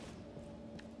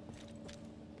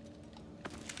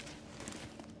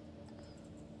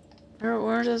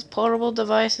 Where's this portable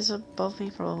device? It's above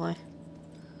me, probably.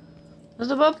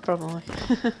 It's above, probably.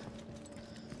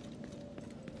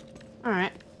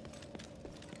 Alright.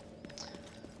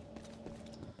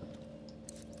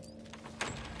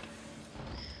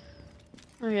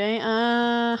 Okay,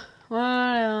 what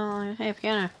else? Hey,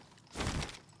 piano.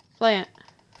 Play it.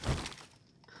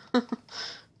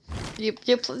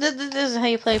 This is how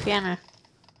you play piano.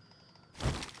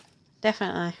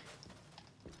 Definitely.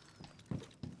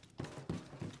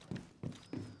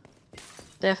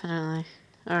 Definitely.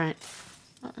 Alright.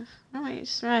 Why am I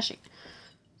smashing?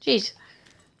 Jeez.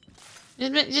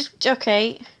 Just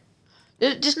okay.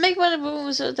 Just make one of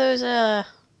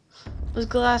those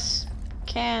glass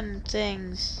can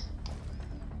things.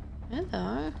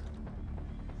 Hello.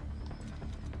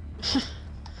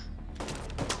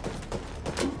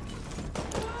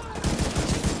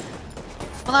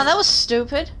 Well, now that was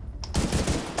stupid.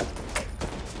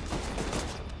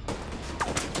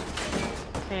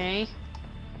 Okay.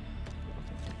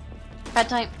 Bad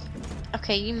time.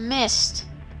 Okay, you missed.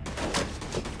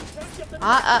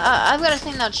 I've got a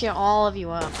thing that'll cheer all of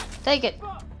you up. Take it.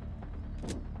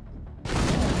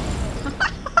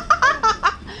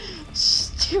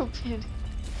 Stupid.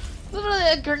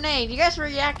 Literally a grenade. You guys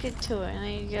reacted to it, and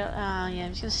then you go, oh yeah, I'm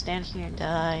just gonna stand here and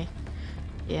die.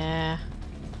 Yeah.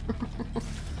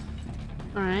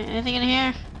 Alright, anything in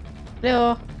here?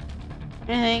 No.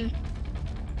 Anything?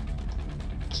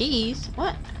 Keys?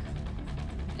 What?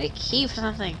 I need a key for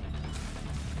something.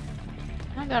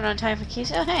 I don't got no time for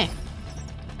keys. Oh, hey.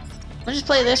 Let's just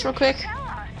play this real quick.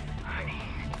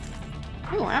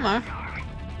 Ooh, ammo.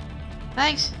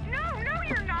 Thanks. No,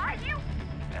 you're not.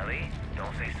 Ellie,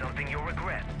 don't say something you'll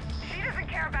regret. She doesn't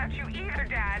care about you either,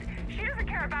 Dad. She doesn't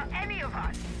care about any of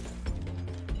us.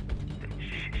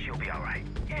 She'll be all right.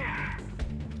 Yeah.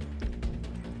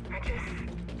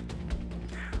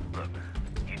 Look,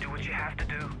 you do what you have to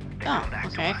do. Then Oh, come back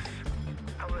okay. to us.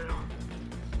 I will.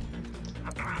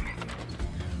 I promise.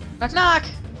 Knock knock!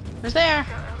 Who's there?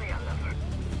 Tell Ellie I love her.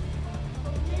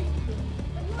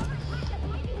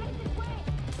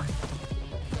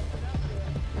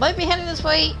 Might be heading this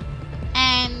way,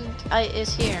 and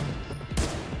is here.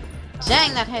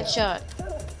 Dang, that headshot.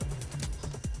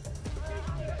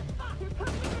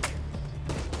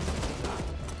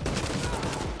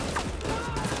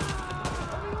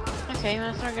 Okay, you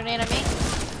wanna throw a grenade at me?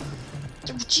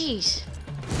 Oh, jeez.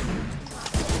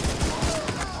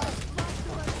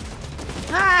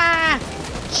 Ah!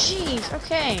 Jeez,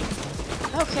 okay.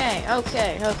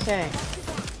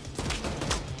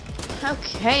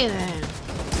 Okay then.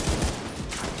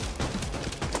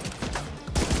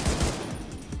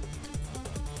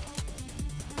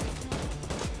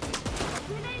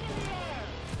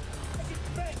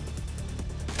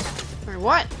 Or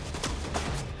what?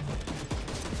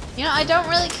 You know, I don't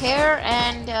really care,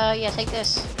 and, yeah, take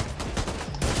this.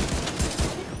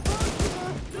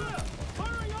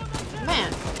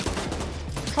 Man.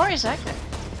 Far is that guy?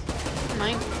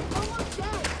 Mine.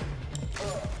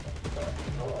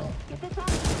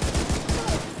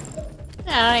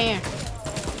 Get out of here.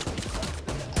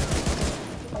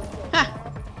 Ha!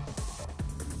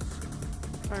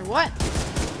 Or what?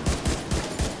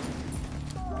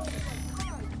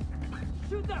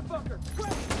 Shoot that fucker!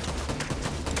 Quick!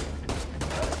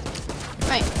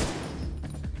 Right.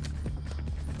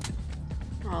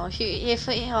 Oh,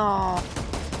 oh.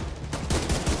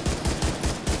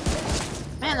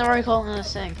 Man, the recoil on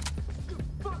this thing.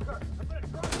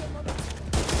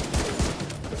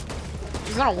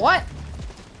 You're gonna what?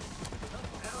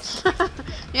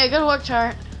 Yeah, good work,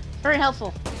 Chart. Very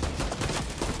helpful.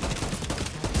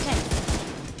 Okay.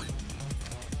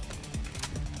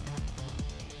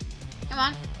 Come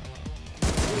on.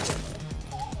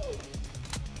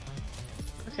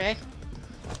 Okay.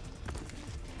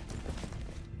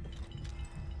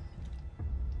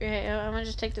 Okay, I'm gonna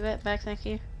just take the bet back, thank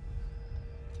you.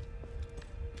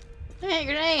 Hey,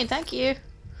 grenade, thank you.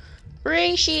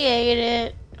 Appreciate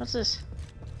it. What's this?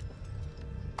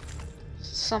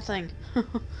 Something.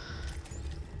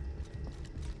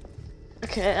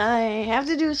 Okay, I have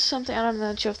to do something. I'm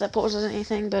not sure if that poses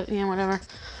anything, but yeah, whatever.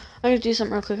 I gotta do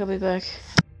something real quick, I'll be back.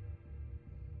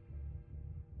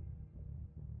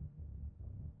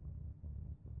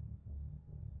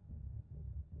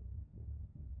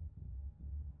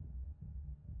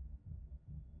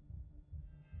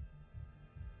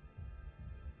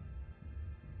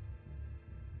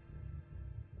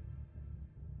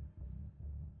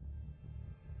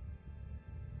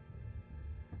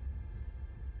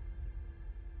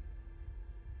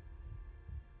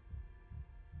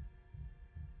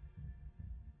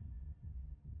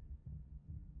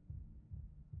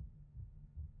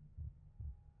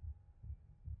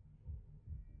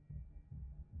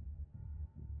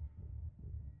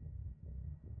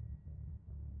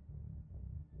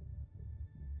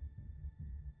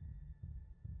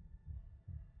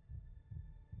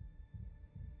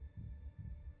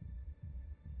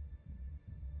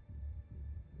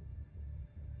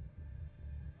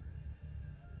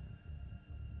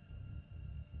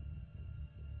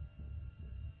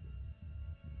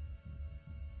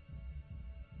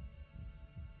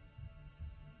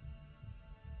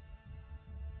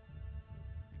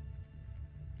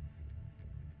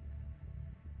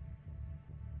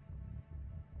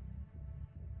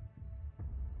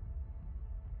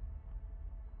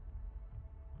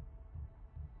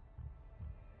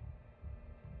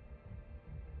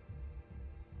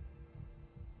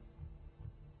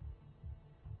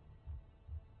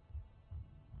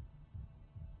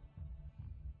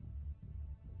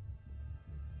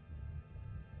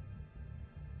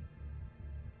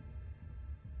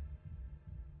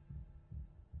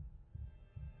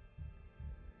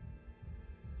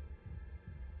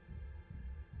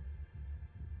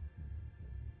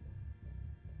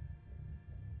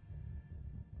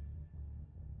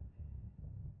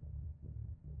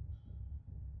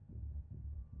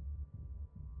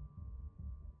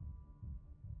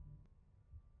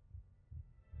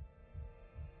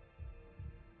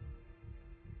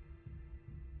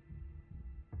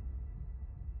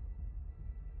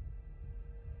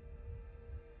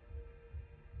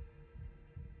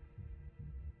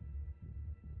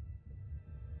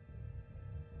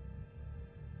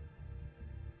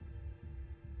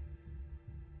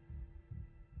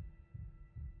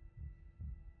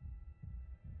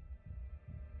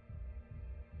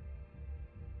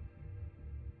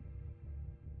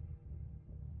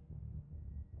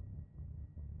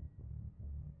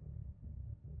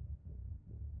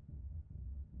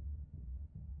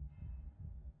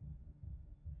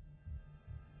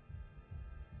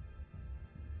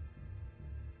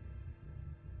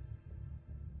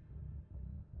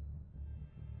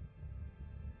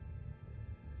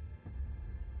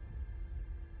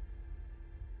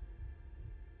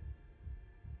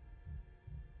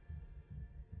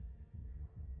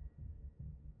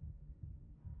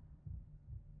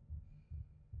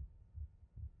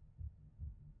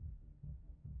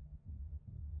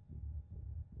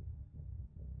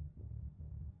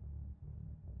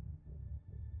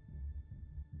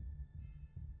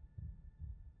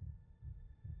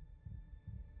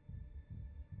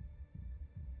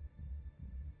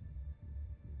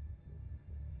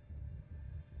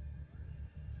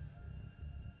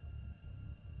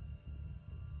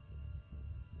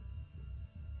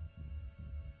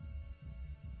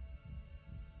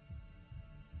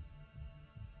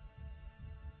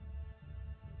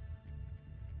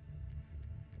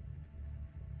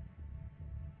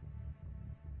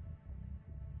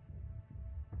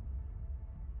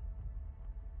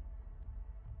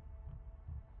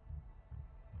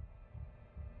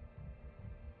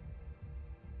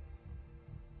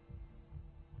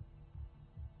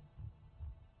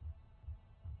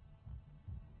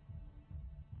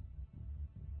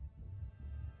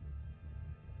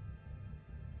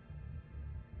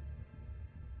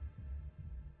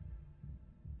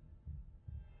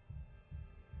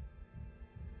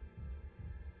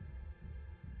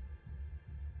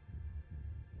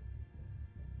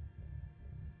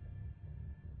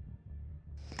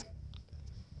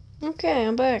 Okay,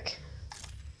 I'm back.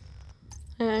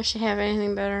 I don't actually have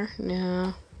anything better.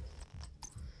 No.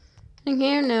 In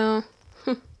here, no.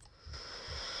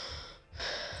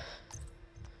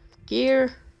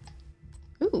 Gear.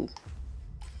 Ooh.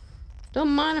 Don't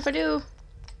mind if I do.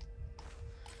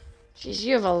 Jeez,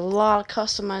 you have a lot of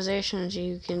customizations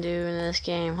you can do in this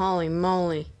game. Holy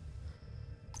moly.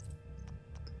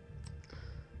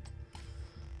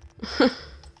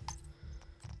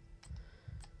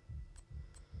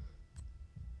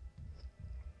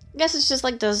 Guess it's just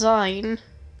like design.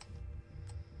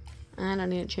 I don't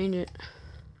need to change it.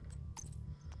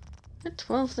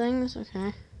 12 things?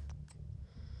 Okay.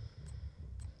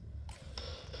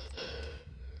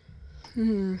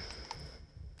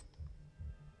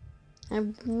 I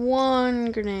have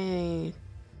 1 grenade.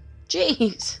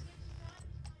 Jeez!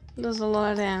 It does a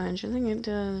lot of damage. I think it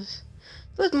does.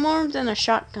 It was more than a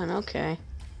shotgun. Okay.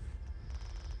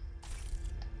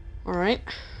 Alright.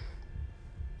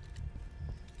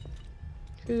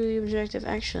 To the objective,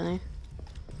 actually.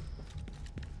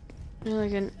 There's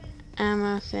like an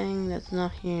ammo thing that's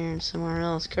not here and somewhere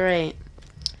else. Great.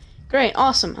 Great.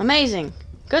 Awesome. Amazing.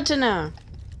 Good to know.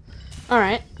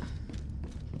 Alright.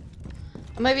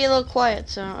 I might be a little quiet,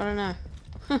 so I don't know.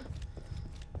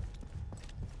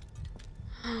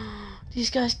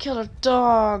 These guys killed a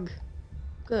dog.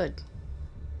 Good.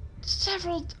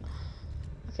 Several.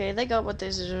 Okay, they got what they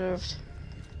deserved.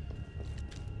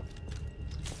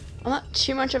 I'm not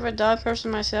too much of a dog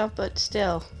person myself, but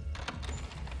still.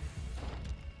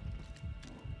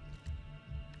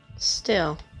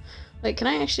 Still. Wait, can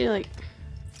I actually, like...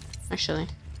 Actually.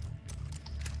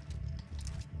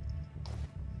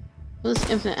 Well, this is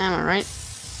infinite ammo, right?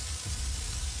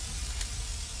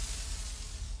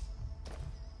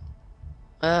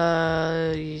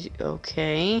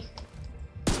 Okay.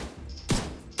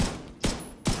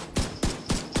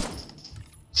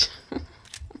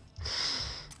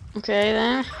 Okay,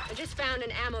 then. I just found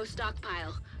an ammo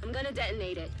stockpile. I'm gonna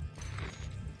detonate it.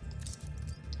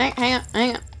 Hang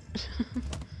on.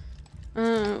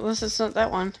 Unless it's not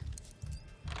that one.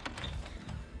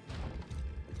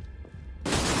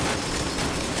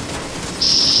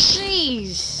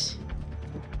 Jeez.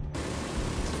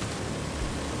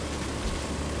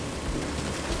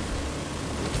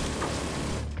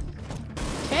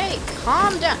 Okay,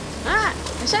 calm down. Ah,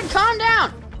 I said calm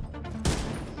down.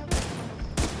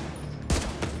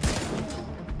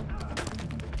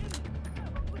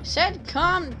 I said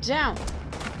calm down.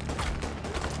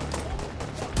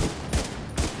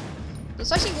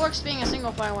 This actually works being a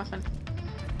single fire weapon.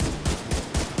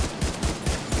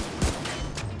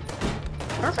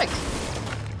 Perfect.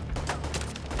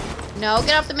 No,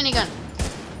 get off the minigun.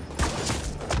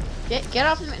 Get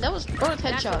off the minigun. That was both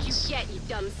headshots. That's what you get, you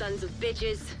dumb sons of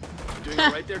bitches. Doing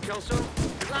it right there, Kelso?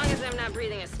 As long as I'm not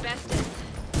breathing asbestos.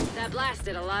 That blast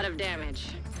did a lot of damage.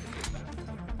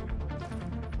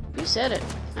 You said it.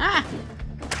 Ah!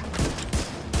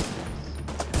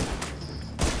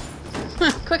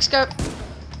 Quick scope.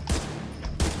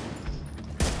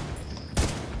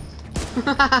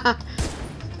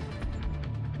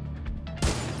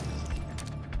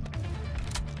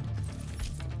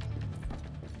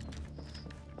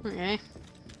 Okay.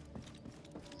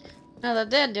 Now that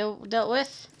they're dealt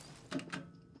with.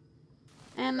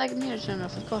 And the computer turned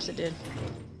off. Of course it did.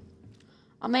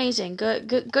 Amazing.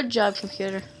 Good job,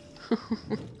 computer.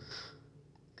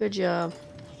 Good job.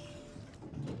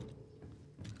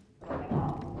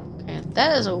 Okay,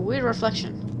 that is a weird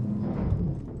reflection.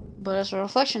 But it's a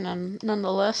reflection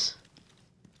nonetheless.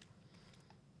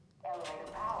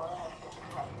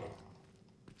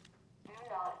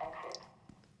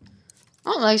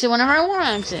 I'll exit whenever I want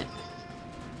to exit.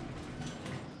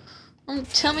 Don't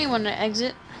tell me when to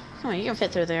exit. Come on, you can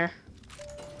fit through there.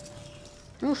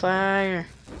 Ooh, fire.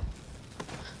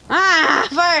 Ah,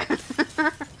 fire!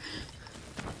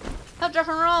 Up, drop,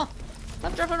 and roll.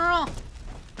 Up, drop, and roll.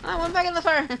 I went back in the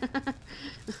fire.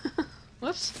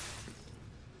 Whoops.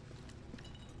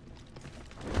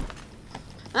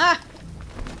 Ah!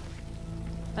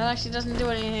 That actually doesn't do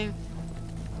anything.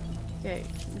 Okay,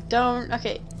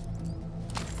 okay.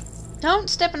 Don't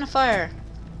step in the fire.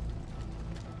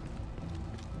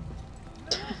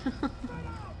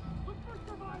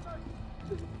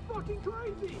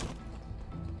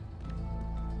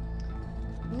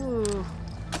 Ooh.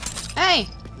 Hey!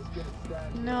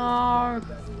 No.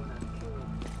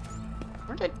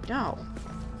 Where did I go?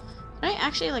 Can I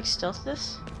actually like stealth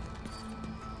this?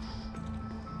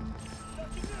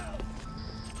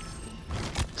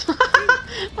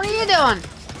 What are you doing?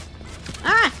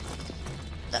 Ah!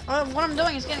 What I'm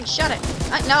doing is getting shot at.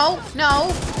 No!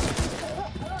 No!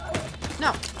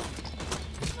 No!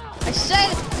 I I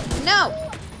said no!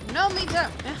 No me too!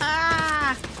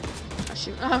 Ah! Oh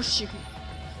shoot, oh shoot.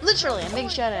 Literally, I'm being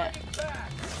shot at.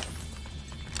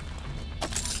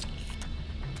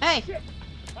 Hey!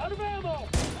 Out of ammo! I'll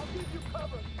give you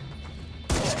cover.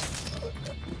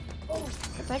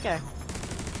 Get that guy.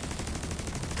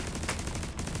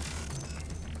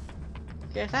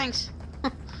 Okay, thanks.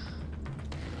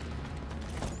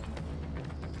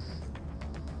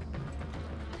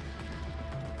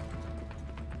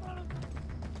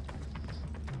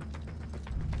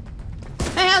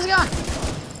 Hey, how's it going?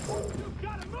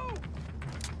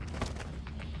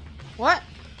 What?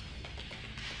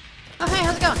 Oh, hey,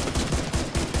 how's it going?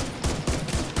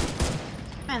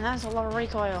 Man, that's a lot of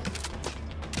recoil.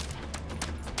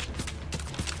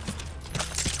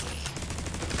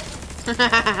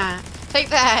 Take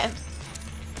that!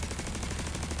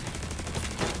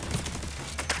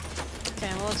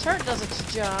 Okay, well, its turret does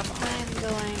its job. I'm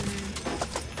going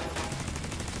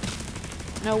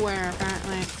nowhere,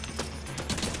 apparently.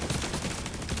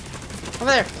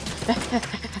 Over there!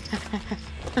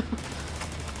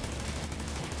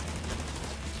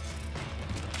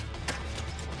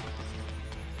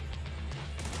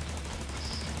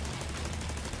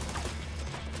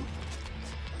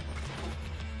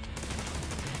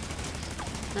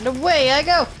 And away I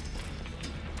go!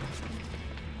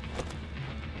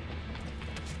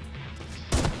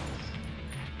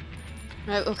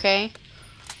 Okay.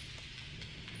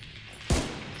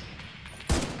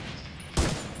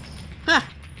 Huh.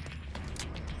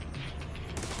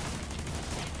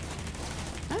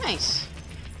 Nice.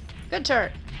 Good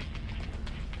turret.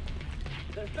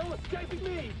 There's no escaping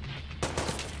me.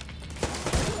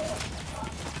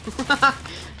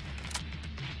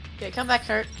 Okay, come back,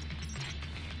 turret.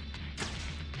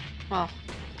 Well,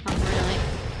 not really.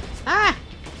 Ah!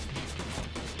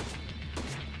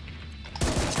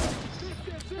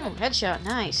 Oh, headshot,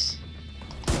 nice.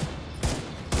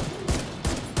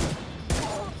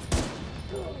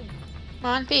 Come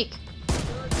on, peek.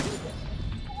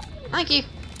 Thank you.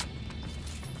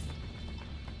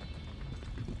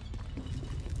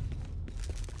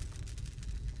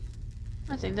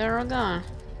 I think they're all gone.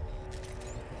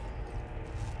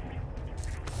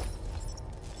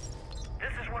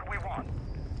 This is what we want.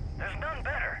 There's none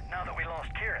better now that we lost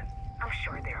Kieran. I'm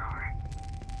sure there are.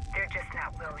 They're just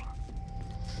not willing.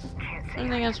 Can't say.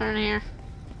 Anything else around here?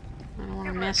 I don't want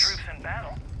to You've led miss. troops in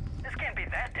battle. This can't be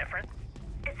that different.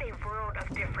 It's a world of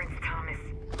difference, Thomas.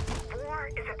 War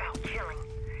is about killing.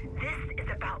 This is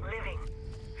about living.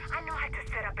 I know how to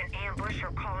set up an ambush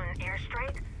or call in an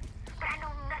airstrike, but I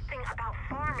know nothing about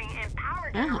farming and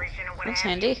power Oh, generation and what that's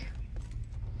have you. handy.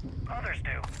 Others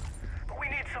do. But we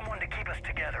need someone to keep us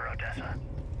together, Odessa.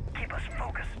 Keep us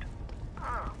focused.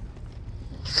 Oh.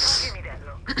 Don't give me that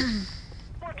look.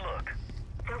 What look?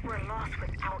 That we're lost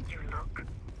without you look.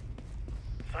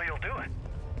 So you'll do it?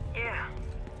 Yeah.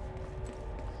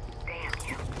 Damn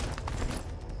you.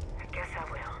 I guess I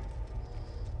will.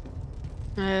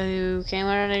 Okay,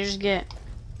 what did I just get?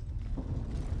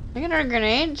 I got a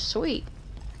grenade? Sweet.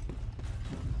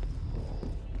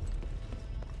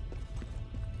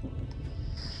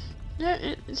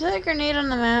 Is that a grenade on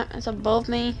the map? It's above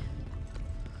me.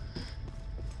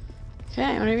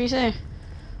 Okay, whatever you say.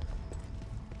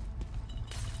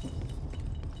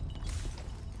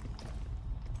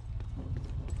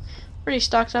 Pretty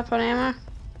stocked up on ammo.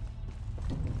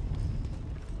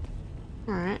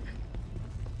 Alright.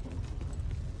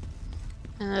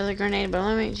 And there's a grenade, but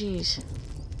let me, jeez.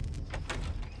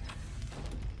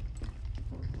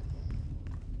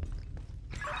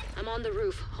 I'm on the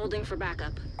roof, holding for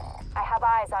backup. I have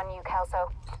eyes on you,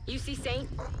 Kelso. You see Saint?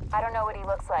 I don't know what he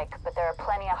looks like, but there are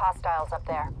plenty of hostiles up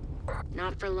there.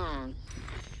 Not for long.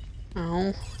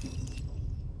 Oh.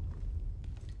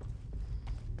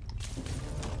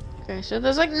 Okay, so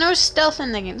there's like no stealth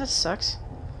in the game. That sucks.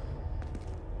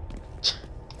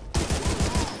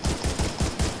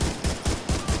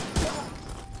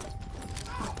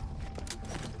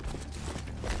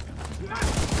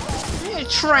 You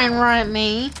try and run at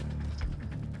me.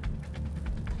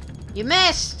 You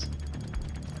missed.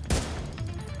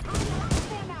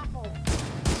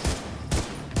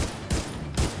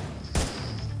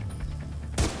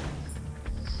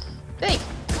 Hey,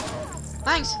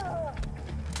 thanks.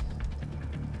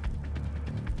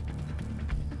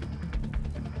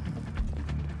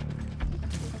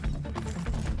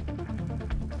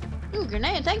 Ooh,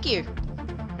 grenade, thank you.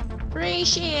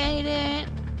 Appreciate it.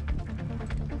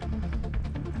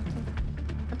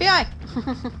 FBI!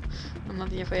 I'm not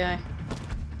the FBI.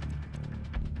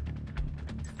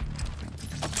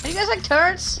 Do you guys like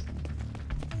turrets?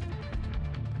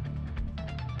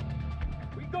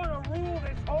 We gonna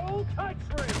whole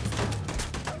country.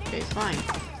 Okay, fine.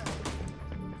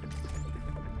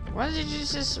 What did you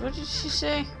just? What did she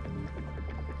say?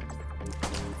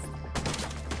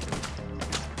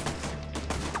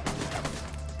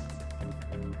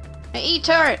 Hey,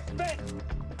 E-turret!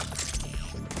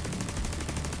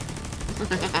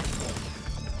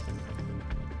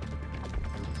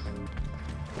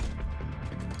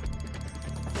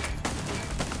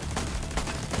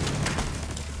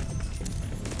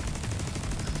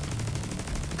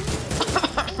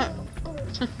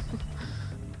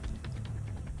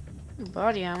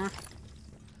 Body armor.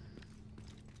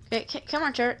 Okay, come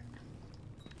on, turret.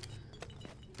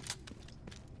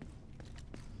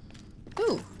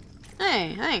 Ooh.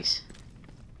 Hey, thanks.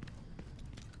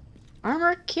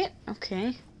 Armor kit?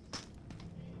 Okay.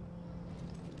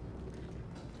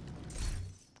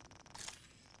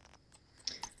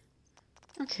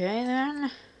 Okay,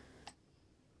 then.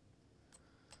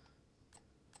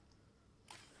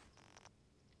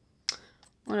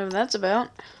 Whatever that's about.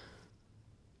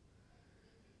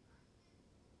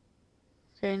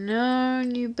 Okay, no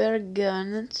new better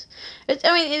gun. I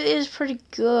mean, it is pretty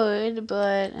good,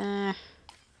 but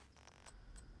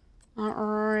not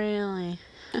really.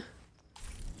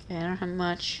 Okay, I don't have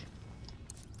much.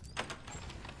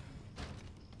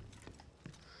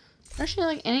 Actually,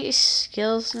 like any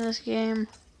skills in this game?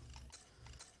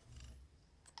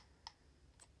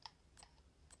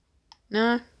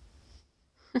 No.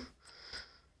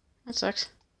 That sucks.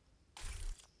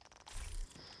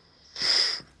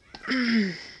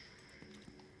 Okay,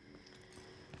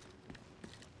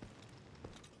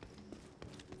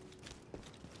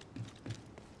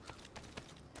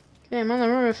 I'm on the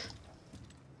roof.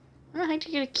 I don't know how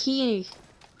to get a key.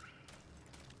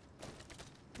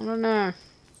 I don't know.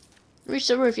 Reach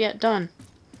the roof yet? Done.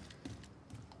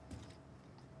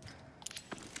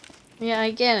 Yeah,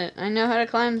 I get it. I know how to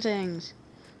climb things.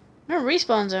 No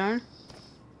respawn zone.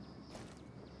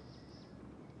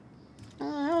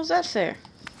 How is that fair?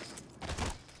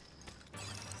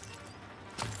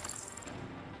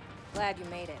 Glad you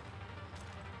made it.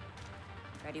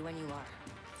 Ready when you are.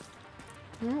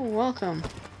 Oh, welcome.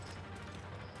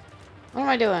 What am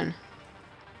I doing?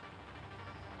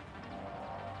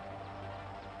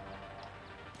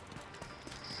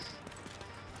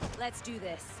 Let's do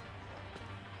this.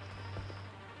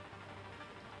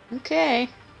 Okay.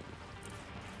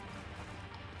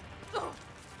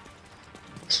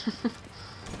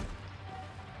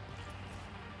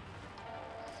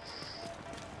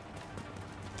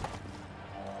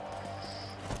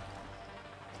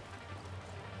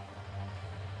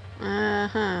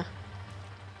 Uh-huh.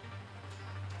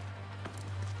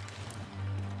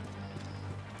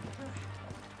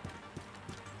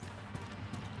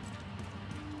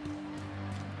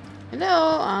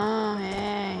 Hello. Oh,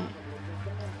 hey.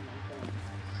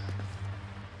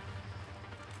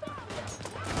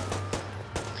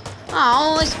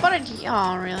 Oh, I spotted you.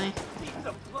 Oh, really?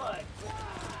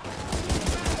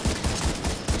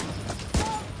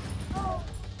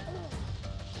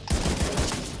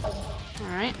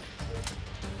 Alright.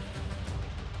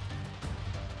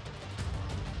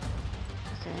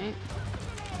 Okay.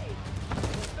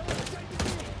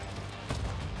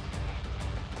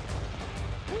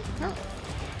 Oh.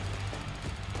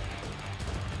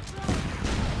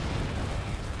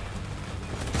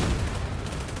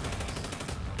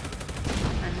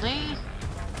 Friendly.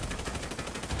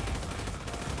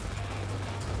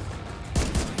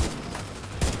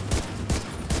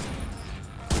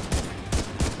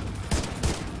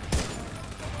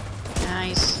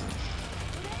 Nice.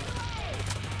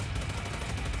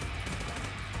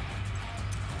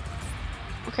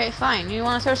 Okay, fine. You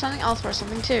want to throw something? I'll throw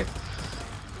something too.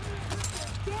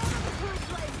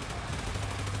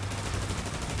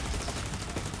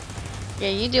 Yeah,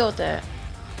 you deal with that.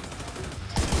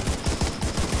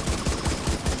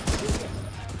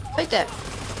 Like that.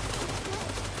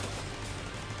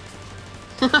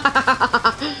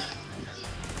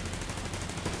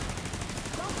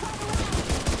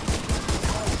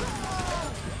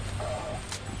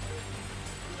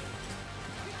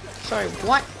 Sorry,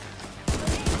 what?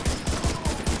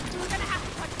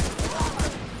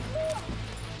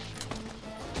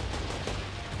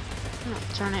 Oh,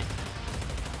 turn it.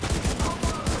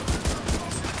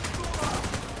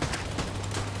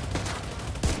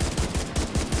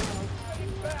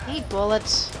 Need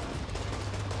bullets.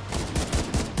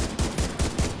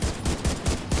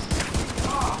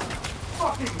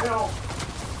 Fucking hell!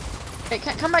 Okay,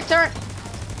 come back, turret.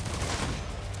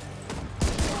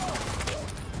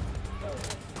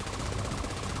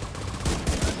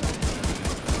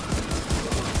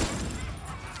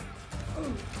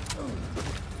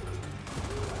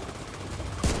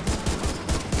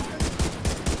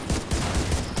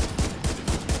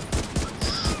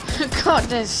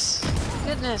 hotness.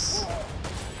 Goodness.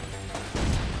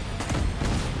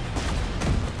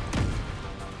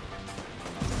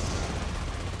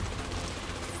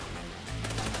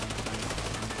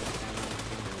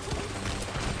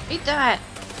 Eat that.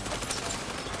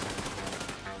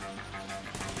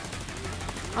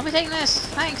 I'll be taking this.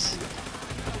 Thanks.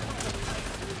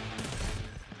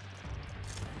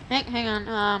 Hang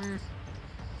on.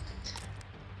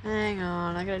 Hang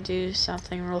on. I gotta do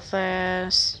something real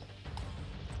fast.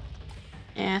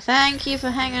 Yeah, thank you for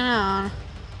hanging on.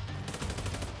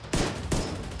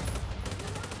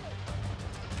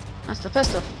 That's the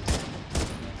pistol.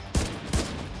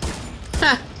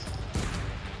 Ha!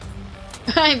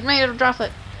 I made her drop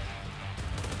it.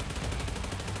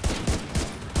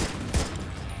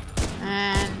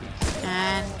 And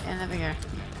there we go.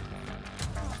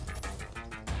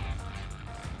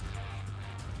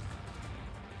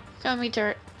 Come me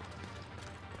turret.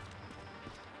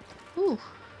 Ooh.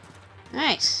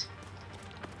 Nice.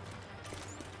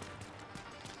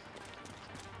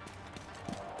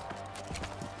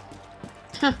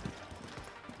 Huh.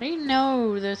 I didn't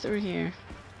know they're through here.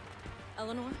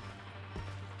 Eleanor?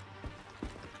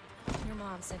 Your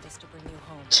mom sent us to bring you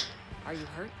home. Are you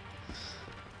hurt?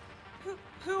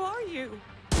 Who are you?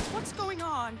 What's going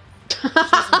on? She's in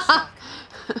shock.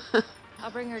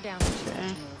 I'll bring her down when she's ready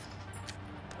to move.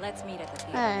 Let's meet at the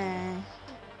theater. Hey.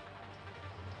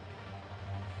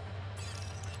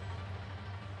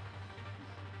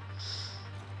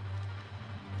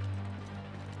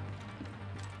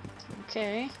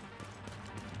 Okay.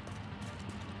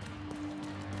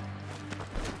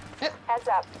 Heads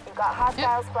up. You've got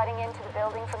hostiles flooding into the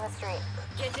building from the street.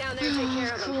 Get down there and take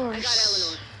care of them. I got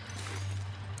Eleanor.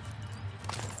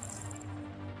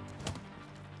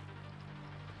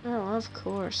 Oh, of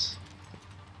course.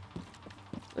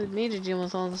 With me to deal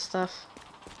with all this stuff.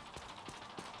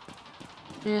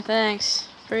 Yeah, thanks.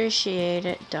 Appreciate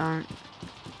it. Don't.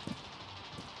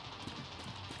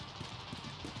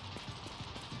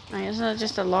 Wait, isn't that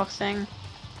just a lock thing?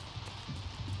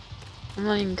 I'm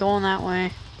not even going that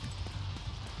way.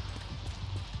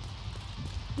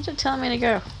 What's it telling me to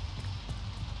go?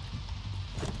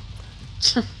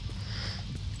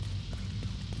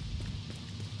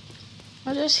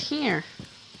 What is here?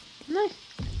 No.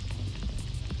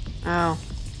 Oh.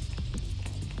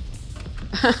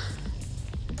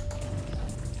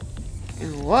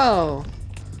 Whoa.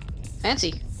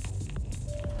 Fancy.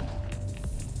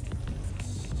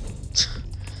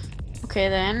 Okay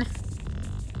then.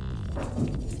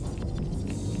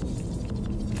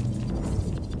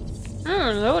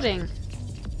 Oh, loading.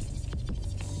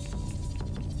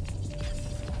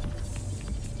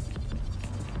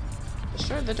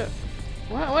 Sure, the door.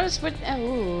 What is with?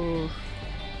 Ooh.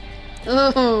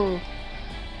 Ooh.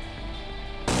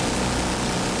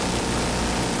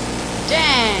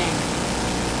 Dang.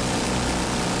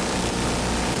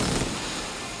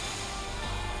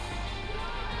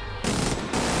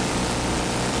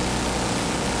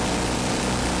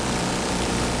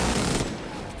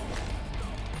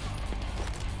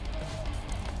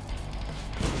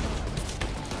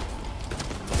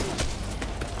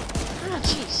 Ah,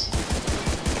 jeez.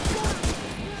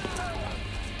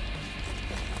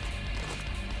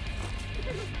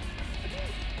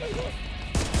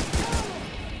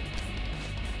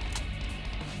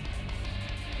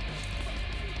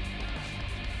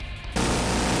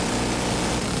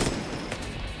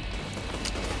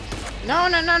 No,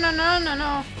 no, no, no, no, no,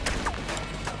 no.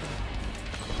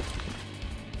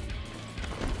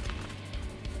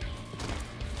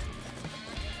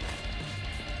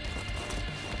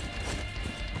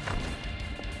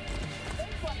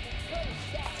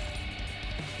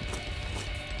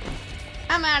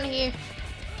 I'm out of here.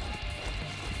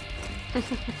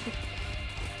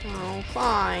 Oh,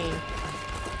 fine.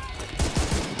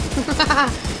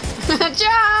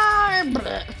 Job!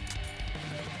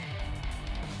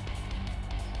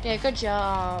 Yeah, good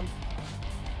job.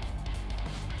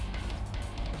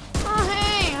 Oh,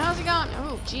 hey, how's it going?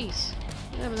 Oh, jeez.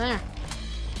 What happened there?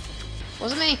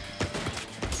 Wasn't me.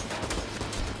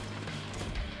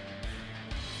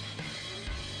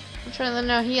 I'm trying to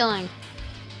no healing.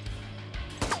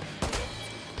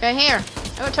 Okay, here.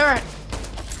 Oh, a turret.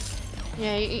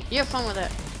 Yeah, you have fun with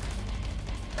it.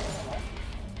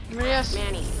 Anybody else?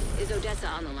 Manny, is Odessa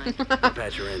on the line? I'll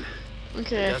patch her in.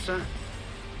 Okay. Odessa?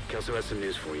 Kelso has some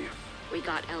news for you. We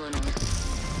got Eleanor.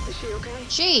 Is she okay?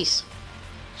 Jeez.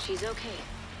 She's okay.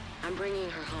 I'm bringing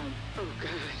her home. Oh,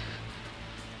 God.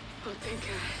 Oh, thank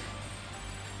God.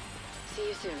 See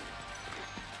you soon.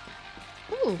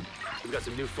 Ooh. We've got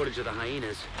some new footage of the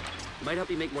hyenas. Might help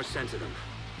you make more sense of them.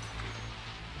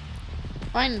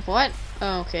 Find what?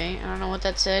 Oh, okay. I don't know what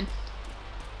that said.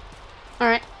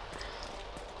 Alright.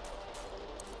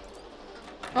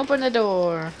 Open the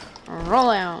door. Roll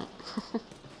out.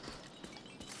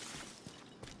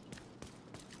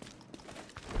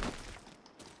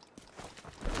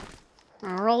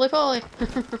 Roly poly.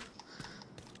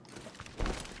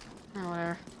 Oh,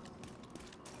 whatever.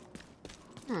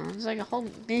 Oh, it's like a whole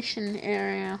mission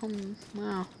area.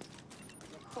 Wow.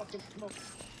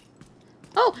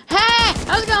 Oh, hey!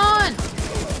 How's it going?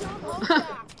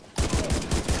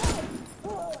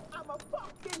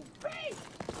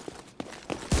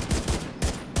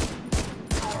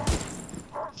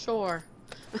 Sure.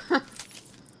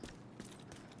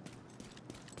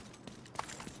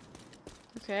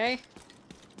 Okay.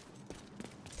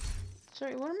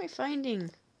 Sorry, what am I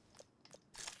finding?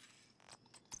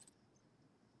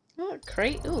 Oh, a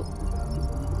crate. Ooh.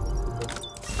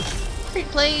 Crate,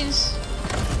 please.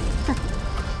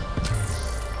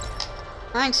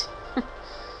 Thanks.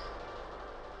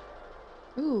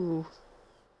 Ooh.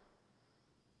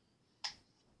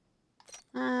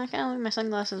 I kind of like my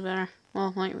sunglasses better.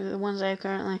 Well, like the ones I have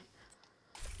currently.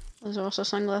 There's also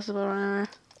sunglasses about whenever.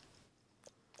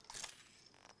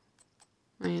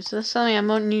 Wait, so that's telling me I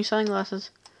have new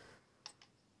sunglasses.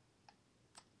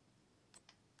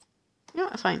 You know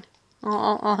what? Fine.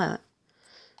 I'll have it.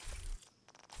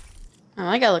 Oh,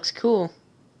 my guy looks cool.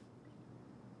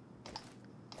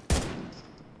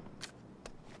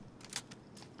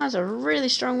 That's a really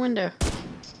strong window.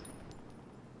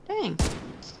 Dang.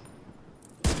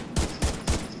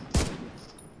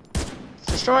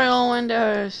 Destroy all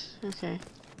windows. Okay.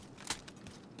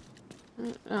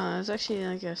 Oh, it's actually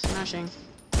like a smashing.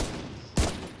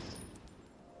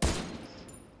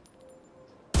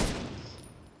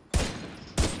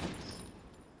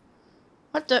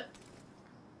 What the?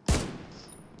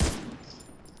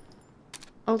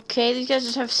 Okay, these guys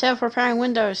just have self-repairing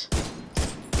windows.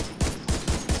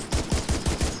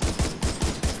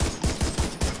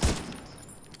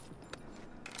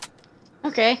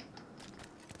 Okay.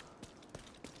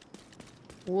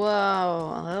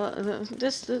 Whoa,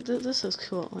 this is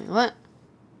cool. Wait, what?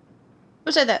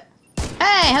 Who said that?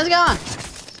 Hey, how's it going?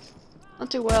 Not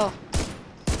too well.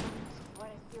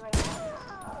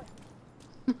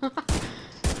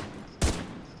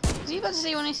 Is he about to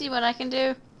see when I see what I can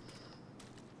do?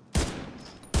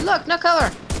 Look, no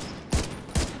color.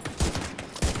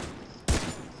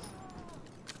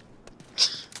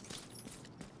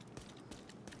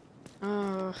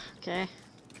 Oh, okay.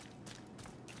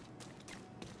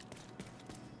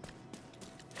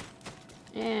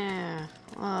 Yeah.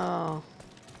 Oh.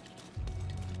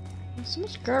 There's so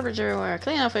much garbage everywhere.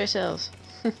 Clean up yourselves.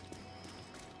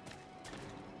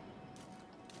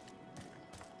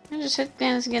 I just hit.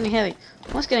 Man, it's getting heavy.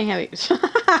 What's getting heavy?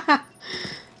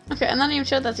 Okay, I'm not even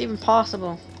sure that's even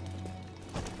possible.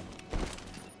 How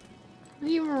do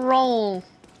you roll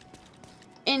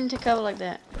into cover like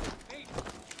that? Way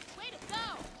to go!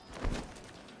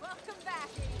 Welcome back,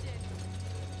 Agent.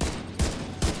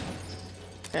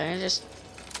 Okay, I just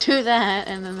do that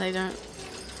and then they don't.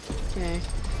 Okay.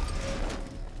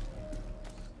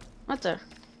 What the?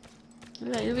 Look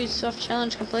at that, you'll be soft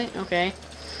challenge complete? Okay.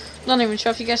 Not even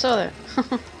sure if you guys saw that.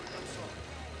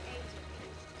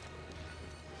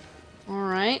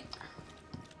 Alright.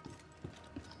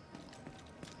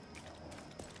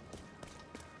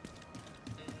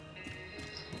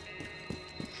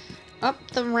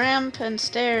 Up the ramp and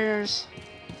stairs.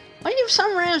 Why do you have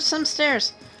some ramps, some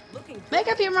stairs? Make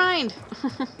up your mind!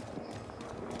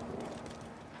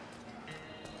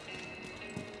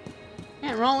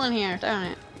 Can't roll in here, darn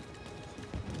it.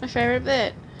 My favorite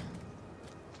bit.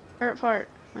 Favorite part.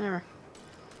 Whatever.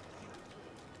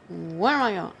 Where am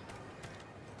I going?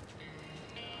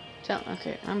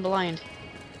 Okay, I'm blind.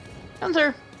 Come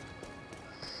through.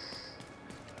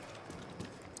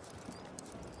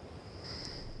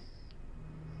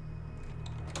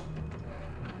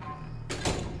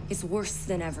 It's worse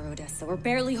than ever, Odessa. We're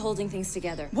barely holding things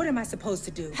together. What am I supposed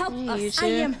to do? Help us. I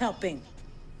am helping.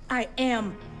 I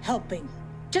am helping.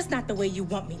 Just not the way you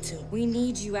want me to. We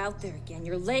need you out there again.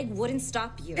 Your leg wouldn't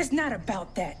stop you. It's not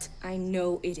about that. I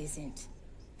know it isn't.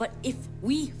 But if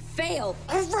we fail...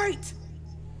 All right!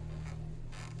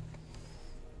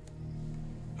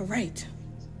 All right.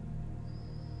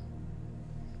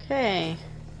 Okay.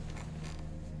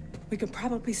 We could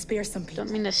probably spare some people.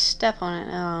 Don't mean to step on it.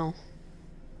 Oh.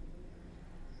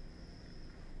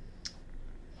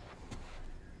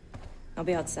 I'll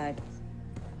be outside.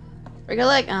 Break a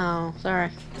leg. Oh,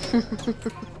 sorry.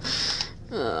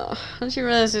 Oh, don't you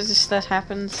realize it's just that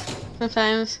happens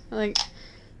sometimes? Like,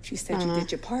 she said you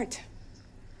did your part.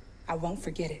 I won't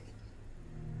forget it.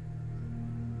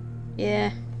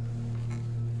 Yeah.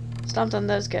 Stomped on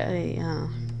those guys.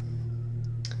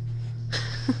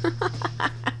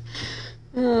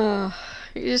 Oh,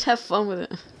 you just have fun with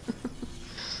it.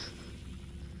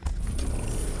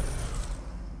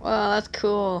 Wow, that's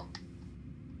cool.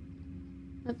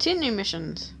 2 new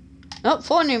missions. Oh,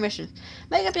 4 new missions.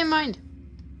 Make up your mind.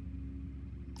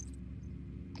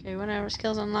 Okay, whatever.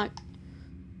 Skills unlocked. I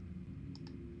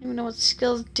don't even know what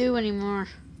skills do anymore.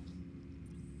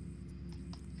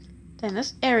 Damn,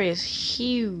 this area is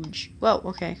huge. Whoa,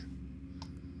 okay.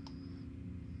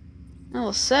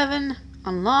 Level 7.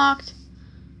 Unlocked.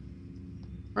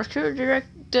 Recruit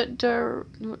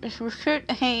recruit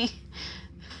a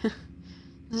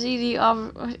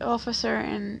ZD officer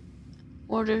in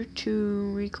order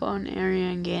to recall an area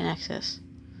and gain access.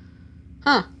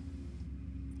 Huh.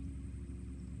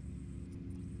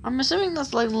 I'm assuming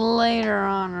that's like later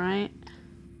on, right?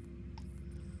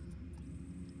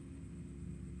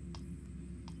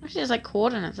 Actually, it's like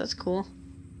coordinates. That's cool.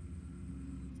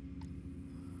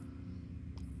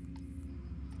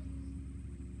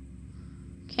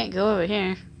 Can't go over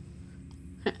here.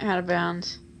 Out of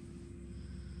bounds.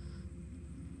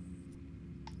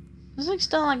 Is it like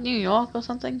still like New York or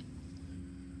something?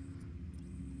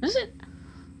 Is it?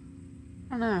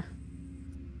 I don't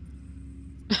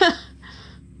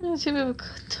know. Two people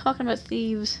talking about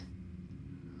thieves.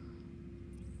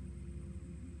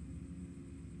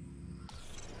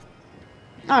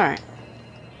 Alright.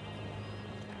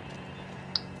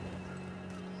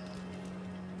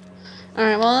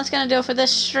 Alright, well that's gonna do it for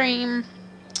this stream.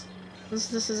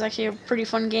 This is actually a pretty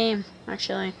fun game,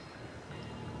 actually.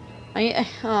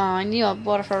 I knew I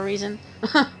bought it for a reason.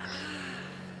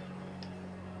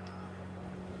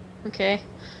 Okay.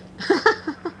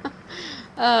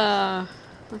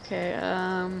 Okay,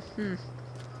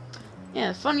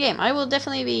 yeah, fun game. I will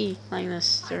definitely be playing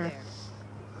this through.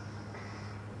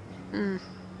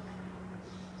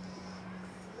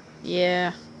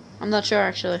 Yeah. I'm not sure,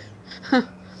 actually. I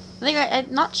think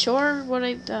I'm not sure what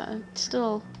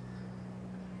still...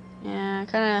 Yeah, I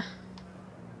kinda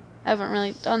haven't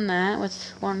really done that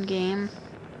with 1 game.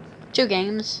 2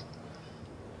 games.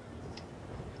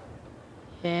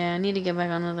 Yeah, I need to get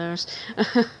back onto those.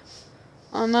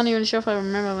 I'm not even sure if I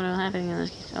remember what was happening in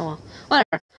this game. Oh well.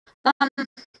 Whatever.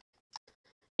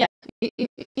 Yeah, if you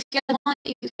guys want,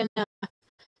 you can go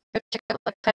check out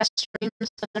like past streams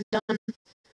that I've done.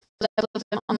 I put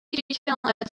them on my YouTube channel.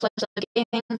 I play the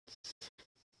gaming.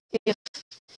 If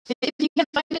you can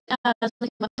find it,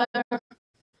 link my Twitter.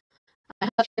 I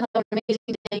hope you have an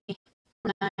amazing day.